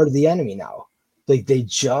 They are the enemy now. Like, they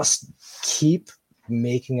just keep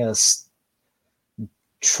making us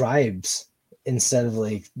tribes instead of,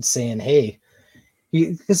 like, saying, hey,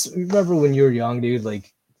 because remember when you were young, dude,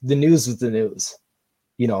 like, the news was the news,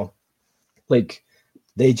 you know, like,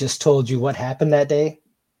 they just told you what happened that day,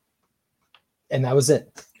 and that was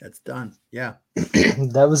it. That's done. Yeah.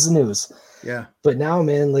 That was the news. Yeah. But now,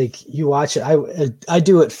 man, like, you watch it. I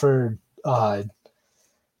do it for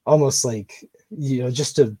almost like, you know,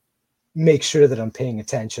 just to make sure that I'm paying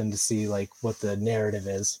attention to see, like, what the narrative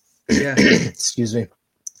is. Yeah. Excuse me.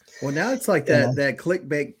 Well, now it's like that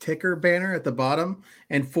clickbait ticker banner at the bottom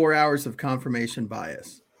and 4 hours of confirmation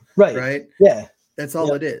bias. Right. Yeah. That's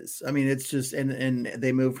all it is. I mean, it's just, and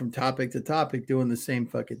they move from topic to topic doing the same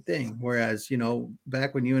fucking thing. Whereas, you know,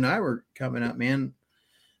 back when you and I were coming up, man,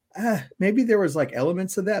 maybe there was like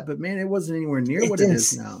elements of that, but man, it wasn't anywhere near what it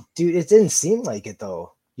is now. Dude, it didn't seem like it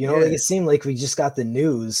though. You know, like, it seemed like we just got the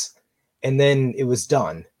news and then it was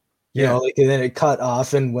done. You know, like, and then it cut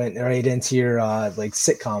off and went right into your like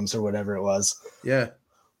sitcoms or whatever it was. Yeah.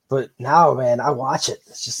 But now, man, I watch it.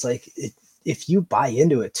 It's just like, if you buy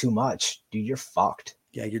into it too much, dude, you're fucked.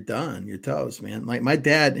 Yeah, you're done. You're toast, man. Like my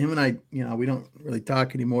dad, him and I, you know, we don't really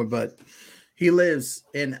talk anymore, but he lives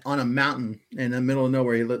on a mountain in the middle of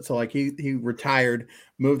nowhere. He lives, so like he retired,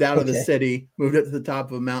 moved out of the city, moved up to the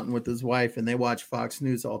top of a mountain with his wife, and they watch Fox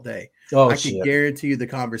News all day. I can guarantee you the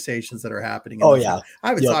conversations that are happening. I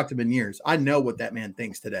haven't talked to him in years. I know what that man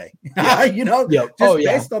thinks today. You know, just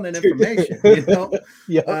based on that information.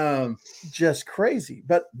 You know, just crazy.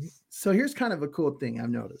 But so here's kind of a cool thing I've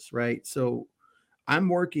noticed, right? So I'm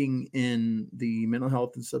working in the mental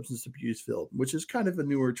health and substance abuse field, which is kind of a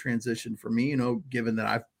newer transition for me, you know, given that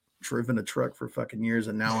I've driven a truck for fucking years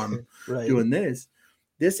and now I'm doing this.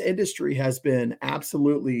 This industry has been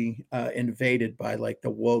absolutely invaded by like the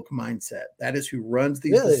woke mindset. That is who runs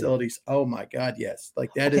these facilities. Oh my God. Yes.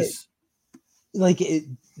 Like that is like it.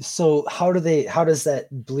 So how does that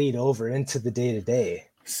bleed over into the day to day?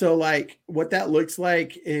 So like what that looks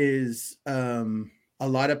like is a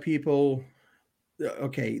lot of people.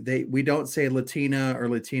 Okay, we don't say Latina or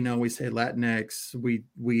Latino, we say Latinx.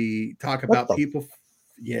 We talk about people.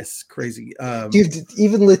 Yes, crazy. Dude,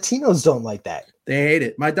 even Latinos don't like that. They hate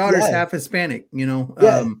it. My daughter's half Hispanic, you know.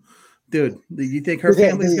 Dude, do you think her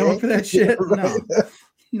family's going for that shit?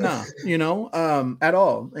 No, you know, at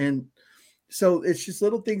all. And so it's just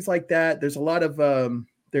little things like that. There's a lot of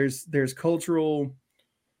there's cultural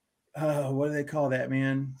what do they call that,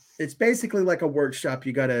 man? It's basically like a workshop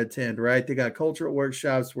you got to attend, right? They got cultural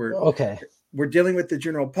workshops where we're dealing with the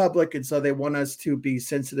general public, and so they want us to be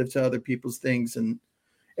sensitive to other people's things. And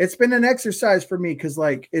it's been an exercise for me because,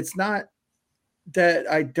 like, it's not that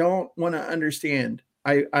I don't want to understand.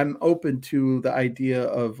 I'm open to the idea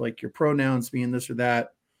of like your pronouns being this or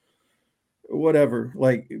that, whatever.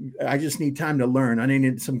 Like, I just need time to learn. I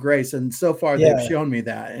need some grace, and so far they've shown me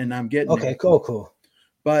that, and I'm getting it. Cool.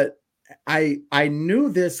 But I knew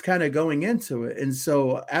this kind of going into it. And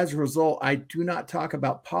so as a result, I do not talk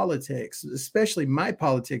about politics, especially my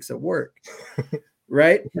politics at work.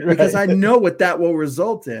 Right? Because I know what that will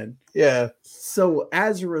result in. Yeah. So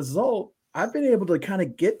as a result, I've been able to kind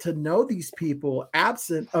of get to know these people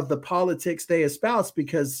absent of the politics they espouse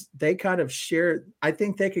because they kind of share. I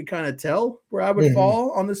think they could kind of tell where I would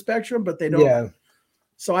fall on the spectrum, but they don't. Yeah.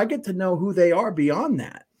 So I get to know who they are beyond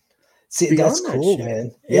that. See, Beyond that's that cool, shit.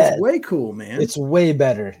 man. It's way cool, man. It's way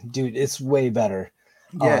better, dude. It's way better.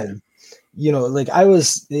 Yeah. You know, like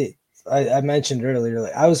I mentioned earlier,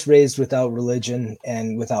 like I was raised without religion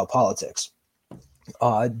and without politics.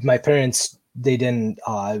 My parents, they didn't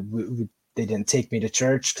take me to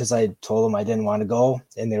church because I told them I didn't want to go,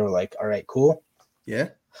 and they were like, "All right, cool." Yeah.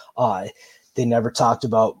 They never talked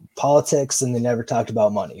about politics and they never talked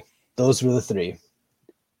about money. Those were the three.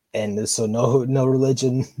 And so no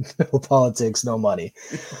religion, no politics, no money.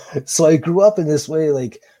 So I grew up in this way,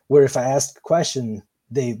 like where if I asked a question,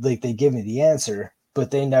 they give me the answer,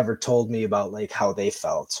 but they never told me about like how they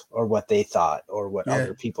felt or what they thought or what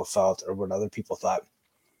other people felt or what other people thought.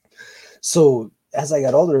 So as I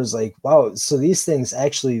got older, it was like, wow, so these things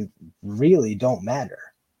actually really don't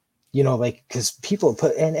matter, you know, like because people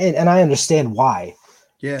put and I understand why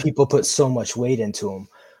people put so much weight into them.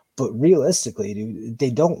 But realistically, dude,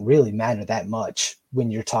 they don't really matter that much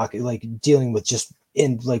when you're talking like dealing with just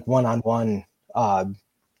in like one-on-one,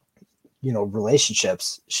 you know,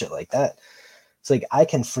 relationships, shit like that. It's like I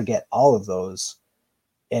can forget all of those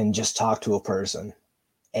and just talk to a person,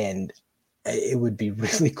 and it would be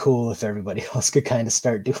really cool if everybody else could kind of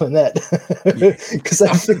start doing that. Because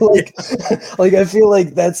I feel like I feel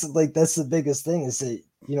like that's the biggest thing is that,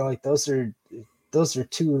 you know, like those are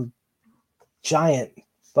two giant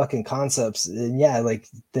fucking concepts, and yeah, like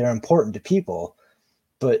they're important to people,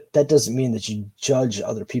 but that doesn't mean that you judge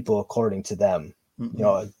other people according to them. You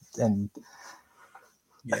know, and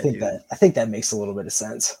I think that makes a little bit of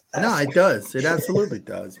sense. No, it does. It absolutely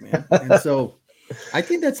does, man. And so I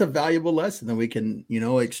think that's a valuable lesson that we can, you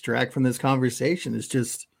know, extract from this conversation is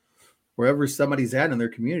just wherever somebody's at in their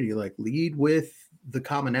community, like lead with the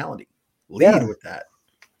commonality, lead with that.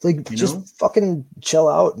 Like, just fucking chill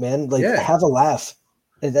out, man. Like, have a laugh.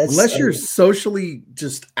 Unless you're socially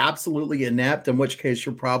just absolutely inept, in which case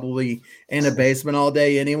you're probably in a basement all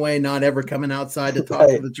day anyway, not ever coming outside to talk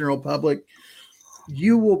to the general public.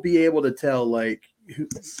 You will be able to tell like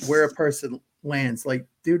where a person lands. Like,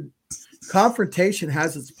 dude, confrontation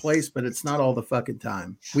has its place, but it's not all the fucking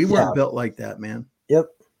time. We weren't built like that, man. Yep,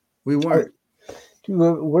 we weren't.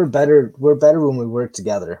 We're better. We're better when we work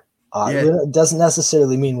together. It doesn't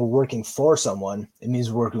necessarily mean we're working for someone. It means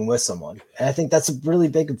we're working with someone. And I think that's a really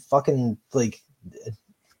big fucking like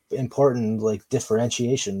important like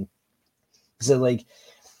differentiation. So like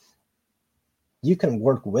you can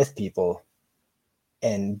work with people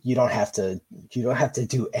and you don't have to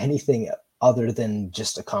do anything other than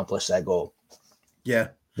just accomplish that goal. Yeah.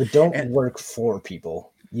 But don't work for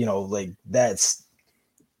people. You know, like that's,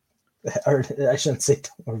 or I shouldn't say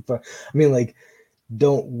don't work, but I mean like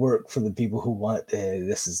don't work for the people who want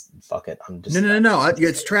this is fuck it. I'm just no.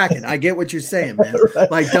 It's tracking. I get what you're saying, man. Right.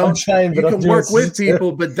 Like you can work with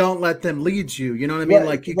people, but don't let them lead you. You know what I mean? Right.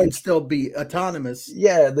 Like you can still be autonomous.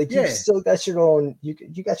 Yeah, like you still got your own.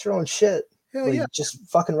 You got your own shit. Hell like, yeah. Just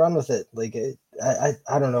fucking run with it. Like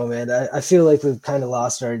I don't know, man. I feel like we've kind of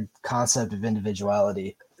lost our concept of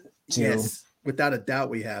individuality. Yes, without a doubt,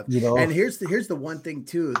 we have. You know, and here's the one thing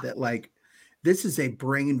too that like. This is a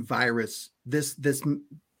brain virus. This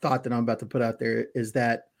thought that I'm about to put out there is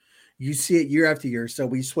that you see it year after year. So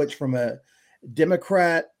we switch from a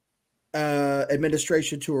Democrat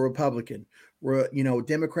administration to a Republican. Where, you know,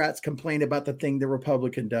 Democrats complain about the thing the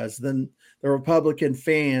Republican does. Then the Republican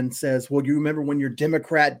fan says, well, you remember when your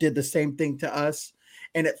Democrat did the same thing to us?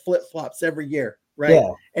 And it flip-flops every year, right?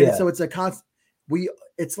 Yeah, and so it's a constant.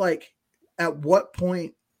 It's like at what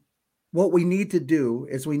point, what we need to do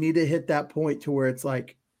is we need to hit that point to where it's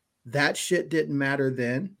like that shit didn't matter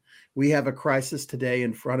then. We have a crisis today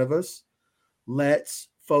in front of us. Let's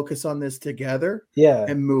focus on this together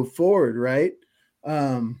and move forward. Right.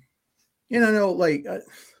 You know, like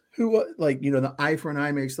the eye for an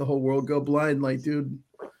eye makes the whole world go blind. Like, dude,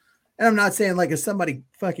 and I'm not saying like if somebody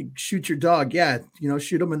fucking shoot your dog,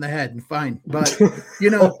 shoot them in the head and fine. But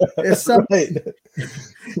if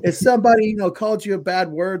somebody, called you a bad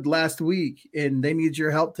word last week and they need your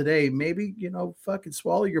help today, maybe, fucking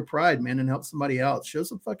swallow your pride, man, and help somebody else. Show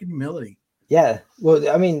some fucking humility. Yeah. Well,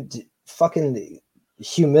 I mean, fucking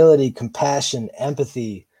humility, compassion,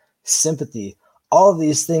 empathy, sympathy, all of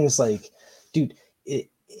these things, like, dude,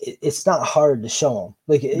 it's not hard to show them.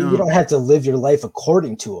 Like, you don't have to live your life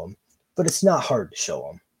according to them, but it's not hard to show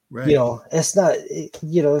them. Right. It's not,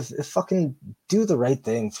 fucking do the right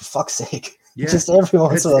thing for fuck's sake. Yeah. Just every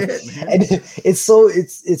once in a while. That's it, man. And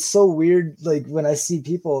it's so weird. Like when I see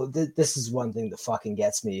people, this is one thing that fucking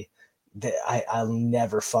gets me that I'll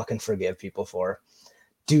never fucking forgive people for.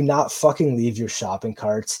 Do not fucking leave your shopping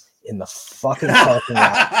carts in the fucking parking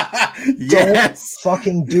lot. Yes. Don't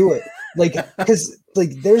fucking do it. Like, because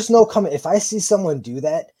like there's no coming. If I see someone do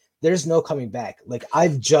that, there's no coming back. Like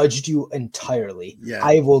I've judged you entirely. Yeah.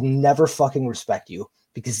 I will never fucking respect you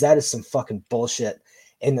because that is some fucking bullshit.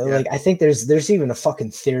 And like I think there's even a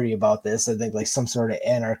fucking theory about this. I think like some sort of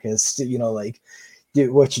anarchist, you know, like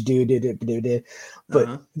do what you do.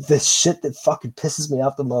 But the shit that fucking pisses me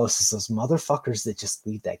off the most is those motherfuckers that just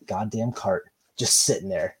leave that goddamn cart just sitting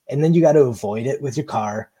there. And then you got to avoid it with your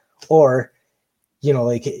car. Or, you know,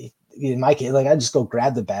 like in my case, like I just go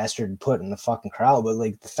grab the bastard and put it in the fucking crowd. But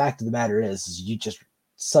like the fact of the matter is you just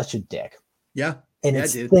such a dick. Yeah. And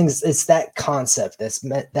it's things, it's that concept,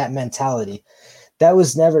 that mentality.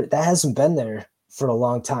 That hasn't been there for a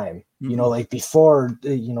long time. Mm-hmm. You know, like before,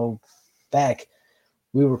 you know, back,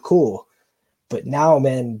 we were cool. But now,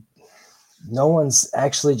 man, no one's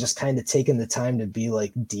actually just kind of taken the time to be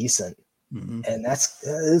like decent. Mm-hmm. And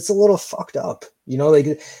it's a little fucked up. You know,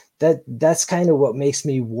 like that's kind of what makes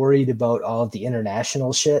me worried about all of the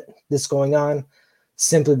international shit that's going on.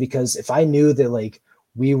 Simply because if I knew that like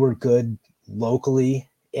we were good locally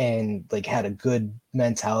and like had a good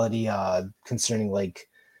mentality concerning like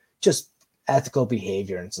just ethical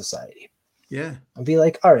behavior in society, I'd be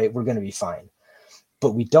like, all right, we're going to be fine.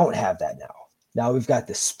 But we don't have that now. Now we've got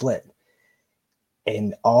this split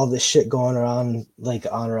and all this shit going around like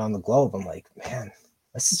around the globe. I'm like, man,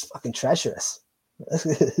 this is fucking treacherous.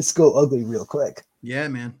 Let's go ugly real quick. Yeah,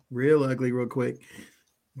 man, real ugly real quick.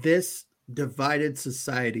 This divided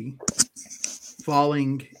society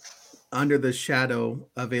falling under the shadow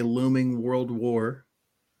of a looming world war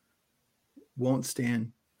won't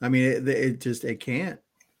stand. I mean, it can't.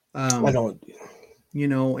 I don't. You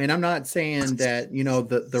know, and I'm not saying that, you know,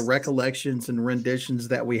 the recollections and renditions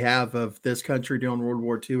that we have of this country during World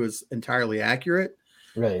War II is entirely accurate.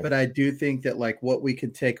 Right. But I do think that like what we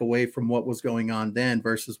could take away from what was going on then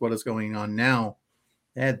versus what is going on now,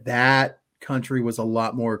 that country was a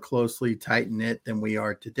lot more closely tight-knit than we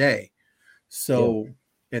are today. So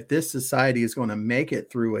if this society is going to make it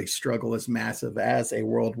through a struggle as massive as a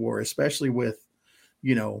world war, especially with,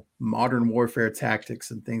 you know, modern warfare tactics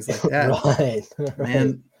and things like that, right.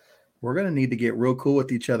 Man, we're going to need to get real cool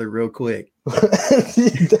with each other real quick.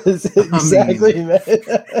 Exactly, man.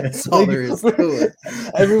 That's all there is to it.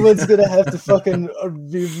 Everyone's going to have to fucking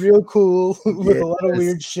be real cool with a lot of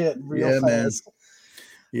weird shit real fast.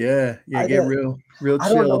 Man. Yeah, get real chill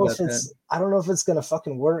about that. I don't know if it's going to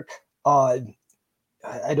fucking work. I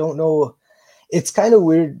don't know. It's kind of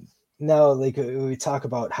weird now, like we talk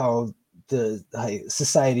about how the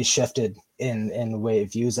society shifted in the way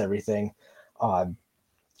it views everything.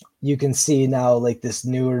 You can see now like this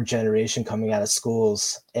newer generation coming out of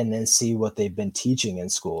schools and then see what they've been teaching in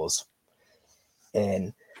schools.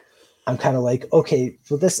 And I'm kind of like, okay,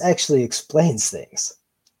 well, this actually explains things.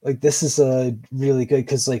 Like this is a really good,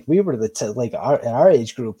 because like we were in our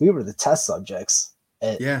age group, we were the test subjects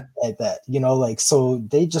at that, you know, like, so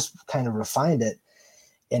they just kind of refined it.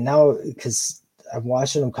 And now, because I'm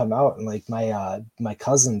watching them come out, and like my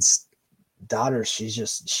cousin's daughter,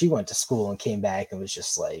 she went to school and came back and was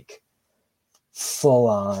just like full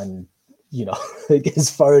on, you know, like as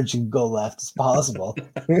far as you can go left as possible.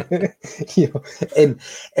 You know, and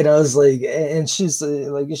I was like, and she's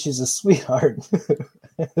a sweetheart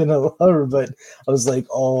and I love her, but I was like,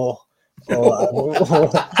 I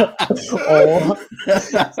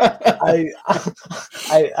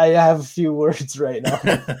have a few words right now.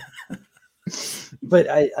 But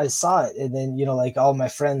I saw it, and then, you know, like all my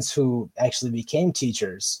friends who actually became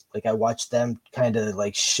teachers, like I watched them kind of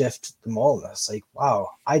like shift the mold. I was like, wow,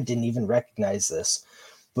 I didn't even recognize this.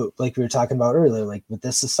 But like we were talking about earlier, like with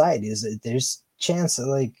this society, is that there's chance that,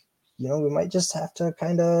 like, you know, we might just have to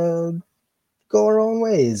kind of go our own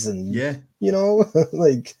ways, and you know,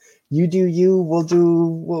 like you do you, we'll do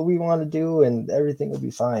what we want to do, and everything will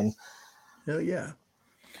be fine. Hell yeah.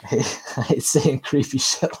 I hate saying creepy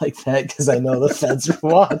shit like that because I know the feds are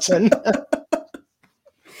watching.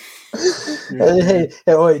 Hey,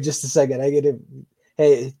 wait just a second.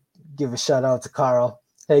 Hey, give a shout out to Carl.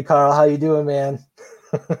 Hey, Carl, how you doing, man?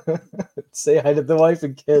 Say hi to the wife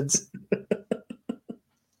and kids.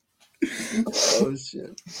 Oh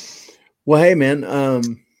shit. Well, hey, man.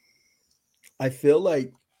 I feel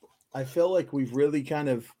like we've really kind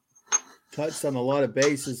of touched on a lot of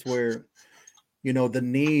bases where, you know, the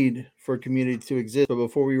need for community to exist. But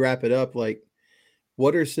before we wrap it up, like,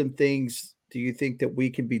 what are some things do you think that we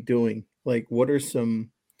can be doing? Like, what are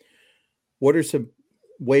some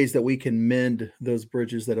ways that we can mend those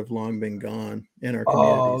bridges that have long been gone in our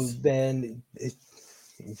Oh communities? man,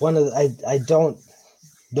 one of I don't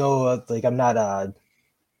know, like I'm not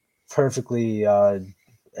perfectly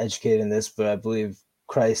educated in this, but I believe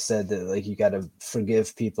Christ said that like you got to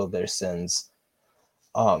forgive people their sins.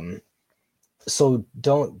 Um, so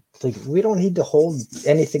don't like we don't need to hold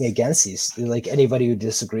anything against these like anybody who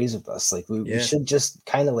disagrees with us. Like we Yeah, should just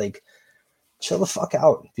kind of like chill the fuck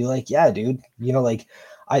out. Be like, yeah, dude. You know, like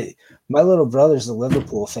I my little brother's a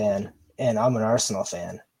Liverpool fan and I'm an Arsenal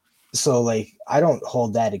fan. So like I don't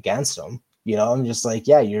hold that against him. You know, I'm just like,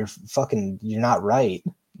 yeah, you're not right,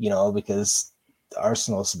 you know, because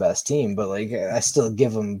Arsenal's the best team, but like I still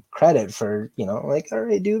give him credit for, you know, like, all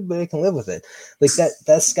right, dude, but I can live with it. Like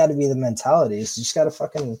that's gotta be the mentality. It's just gotta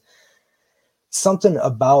fucking something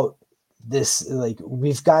about this, like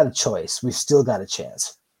we've got a choice. We've still got a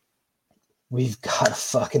chance. We've got to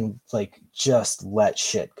fucking like just let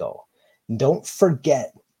shit go. Don't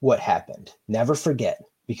forget what happened. Never forget,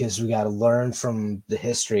 because we got to learn from the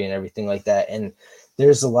history and everything like that. And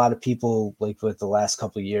there's a lot of people like with the last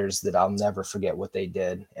couple of years that I'll never forget what they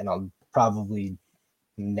did, and I'll probably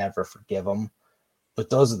never forgive them. But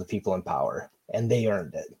those are the people in power, and they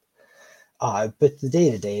earned it. But the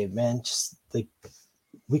day to day, man, just like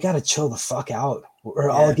we got to chill the fuck out. We're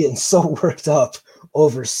all yeah, getting so worked up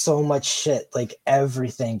over so much shit. Like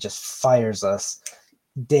everything just fires us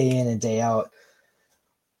day in and day out.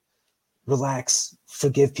 Relax,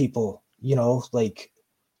 forgive people, you know, like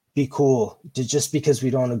be cool. Just because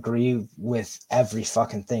we don't agree with every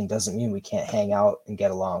fucking thing doesn't mean we can't hang out and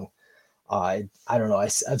get along. I don't know.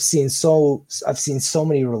 I've seen so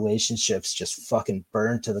many relationships just fucking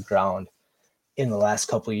burn to the ground in the last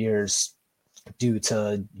couple of years due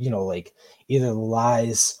to, you know, like either the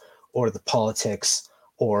lies or the politics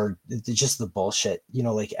or just the bullshit, you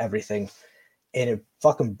know, like everything. And it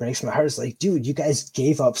fucking breaks my heart. It's like, dude, you guys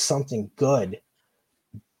gave up something good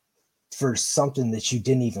for something that you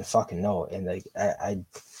didn't even fucking know. And like,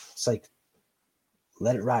 it's like,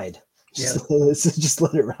 let it ride. yeah. Just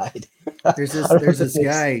let it ride. I There's this don't know there's what to this think.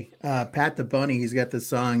 guy, Pat the Bunny. He's got this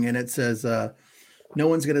song, and it says, "No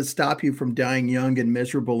one's gonna stop you from dying young and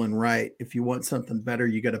miserable and right. If you want something better,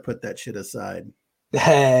 you got to put that shit aside."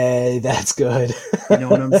 Hey, that's good. You know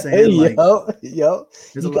what I'm saying? Like, Yo,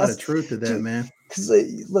 there's a you lot of guys, truth to that, dude. man. Because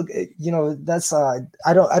look, you know, that's I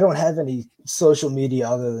don't have any social media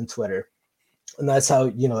other than Twitter, and that's how,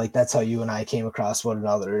 you know, like that's how you and I came across one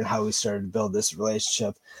another and how we started to build this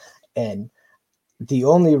relationship. And the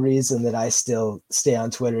only reason that I still stay on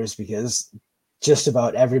Twitter is because just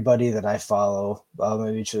about everybody that I follow, well,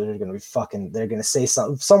 maybe they're gonna be fucking, they're gonna say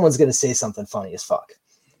something, someone's gonna say something funny as fuck.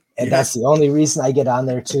 And Yeah. that's the only reason I get on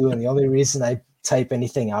there too. And the only reason I type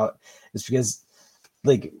anything out is because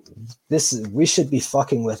like we should be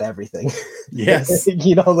fucking with everything. Yes.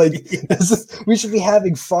 You know, like Yes. we should be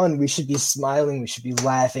having fun. We should be smiling. We should be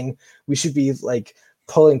laughing. We should be like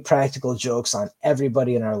pulling practical jokes on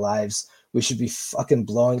everybody in our lives. We should be fucking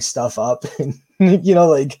blowing stuff up. And, you know,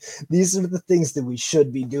 like these are the things that we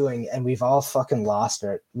should be doing. And we've all fucking lost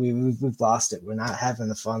it. We've lost it. We're not having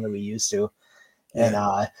the fun that we used to. And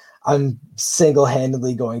Yeah. I'm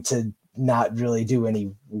single-handedly going to not really do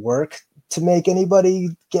any work to make anybody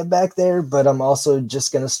get back there, but I'm also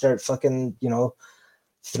just gonna start fucking, you know,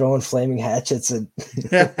 throwing flaming hatchets at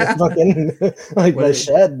fucking like What my it,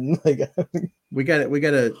 shed. And like, we got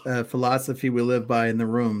a philosophy we live by in the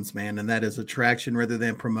rooms, man, and that is attraction rather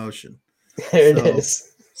than promotion. there it So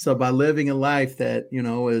is. so by living a life that,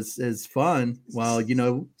 is fun, while,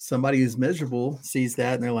 somebody who's miserable sees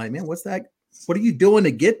that and they're like, man, what's that? What are you doing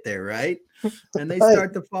to get there, right? And they Right.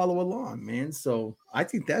 start to follow along, man. So I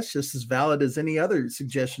think that's just as valid as any other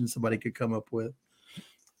suggestion somebody could come up with.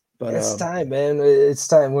 But It's time, man. It's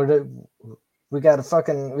time. We gotta fuck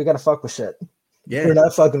with shit. We're yeah.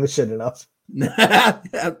 not fucking with shit enough.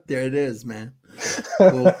 There it is, man.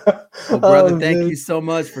 Well, brother, Oh, thank man. you so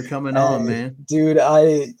much for coming on, man. Dude,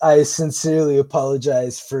 I sincerely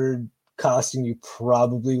apologize for costing you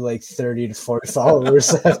probably like 30 to 40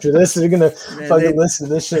 followers after this. They're gonna Man, fucking listen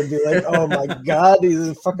to this shit and be like, oh my god,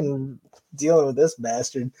 he's fucking dealing with this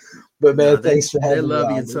bastard. But no, man, they thanks for they having me love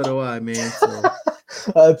you, on. and so do I, man. So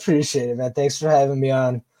I appreciate it, man. Thanks for having me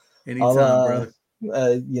on. I'll anytime,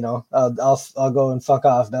 brother. you know, I'll go and fuck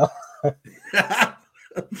off now.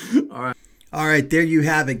 All right. All right, there you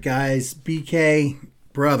have it, guys. BK,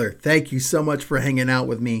 brother, thank you so much for hanging out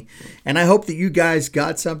with me. And I hope that you guys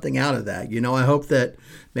got something out of that. I hope that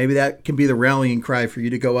maybe that can be the rallying cry for you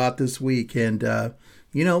to go out this week and,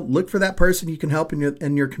 look for that person you can help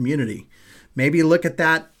in your community. maybe look at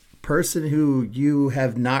that person who you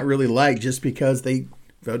have not really liked just because they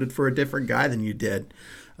voted for a different guy than you did.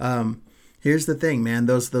 Here's the thing, man.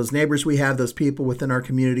 Those neighbors we have, those people within our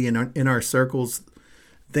community and in our circles,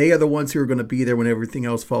 they are the ones who are going to be there when everything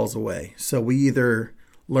else falls away. So we either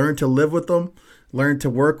learn to live with them, learn to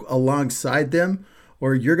work alongside them,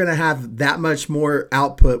 or you're going to have that much more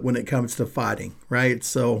output when it comes to fighting, right?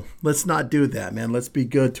 So let's not do that, man. Let's be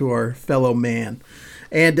good to our fellow man.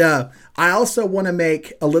 And I also want to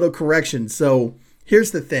make a little correction. So here's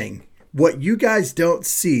the thing. What you guys don't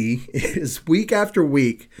see is week after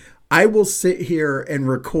week, I will sit here and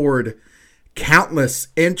record countless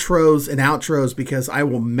intros and outros because I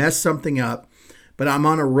will mess something up. But I'm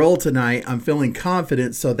on a roll tonight. I'm feeling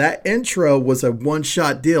confident. So that intro was a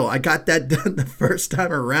one-shot deal. I got that done the first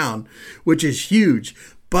time around, which is huge.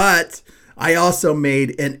 But I also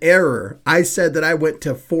made an error. I said that I went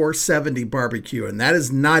to 470 barbecue, and that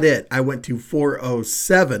is not it. I went to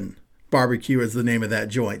 407 barbecue is the name of that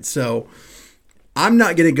joint. So I'm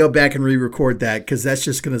not going to go back and re-record that because that's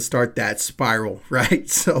just going to start that spiral, right?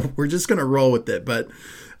 So we're just going to roll with it. But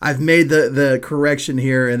I've made the correction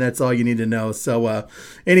here, and that's all you need to know. So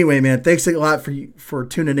anyway, man, thanks a lot for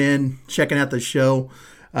tuning in, checking out the show.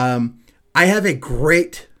 I have a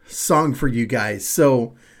great song for you guys.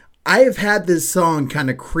 So I have had this song kind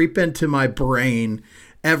of creep into my brain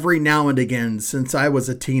every now and again since I was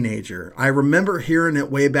a teenager. I remember hearing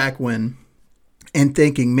it way back when and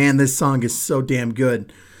thinking, man, this song is so damn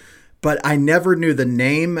good. But I never knew the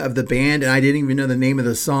name of the band, and I didn't even know the name of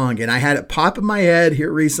the song. And I had it pop in my head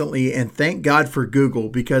here recently, and thank God for Google,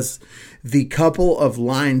 because the couple of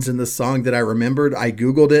lines in the song that I remembered, I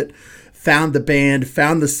Googled it, found the band,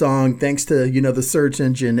 found the song, thanks to, the search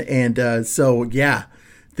engine. And so, yeah,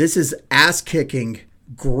 this is ass-kicking,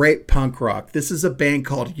 great punk rock. This is a band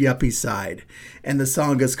called Yuppie Side, and the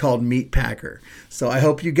song is called Meat Packer. So I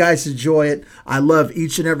hope you guys enjoy it. I love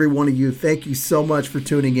each and every one of you. Thank you so much for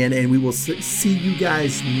tuning in, and we will see you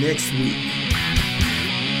guys next week.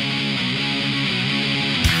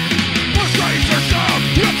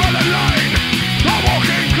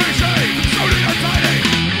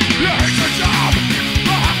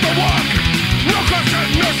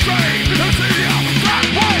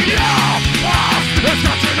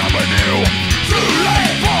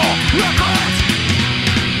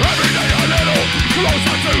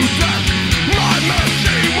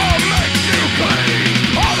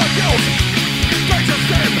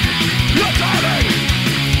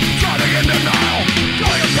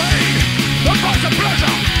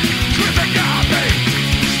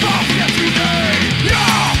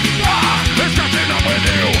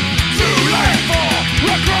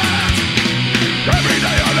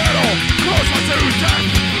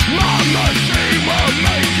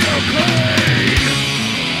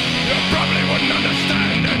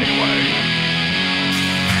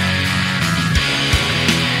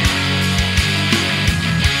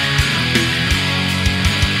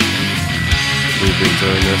 We've been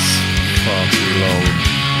doing this far too long.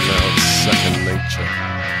 Now it's second nature.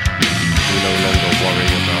 We no longer worry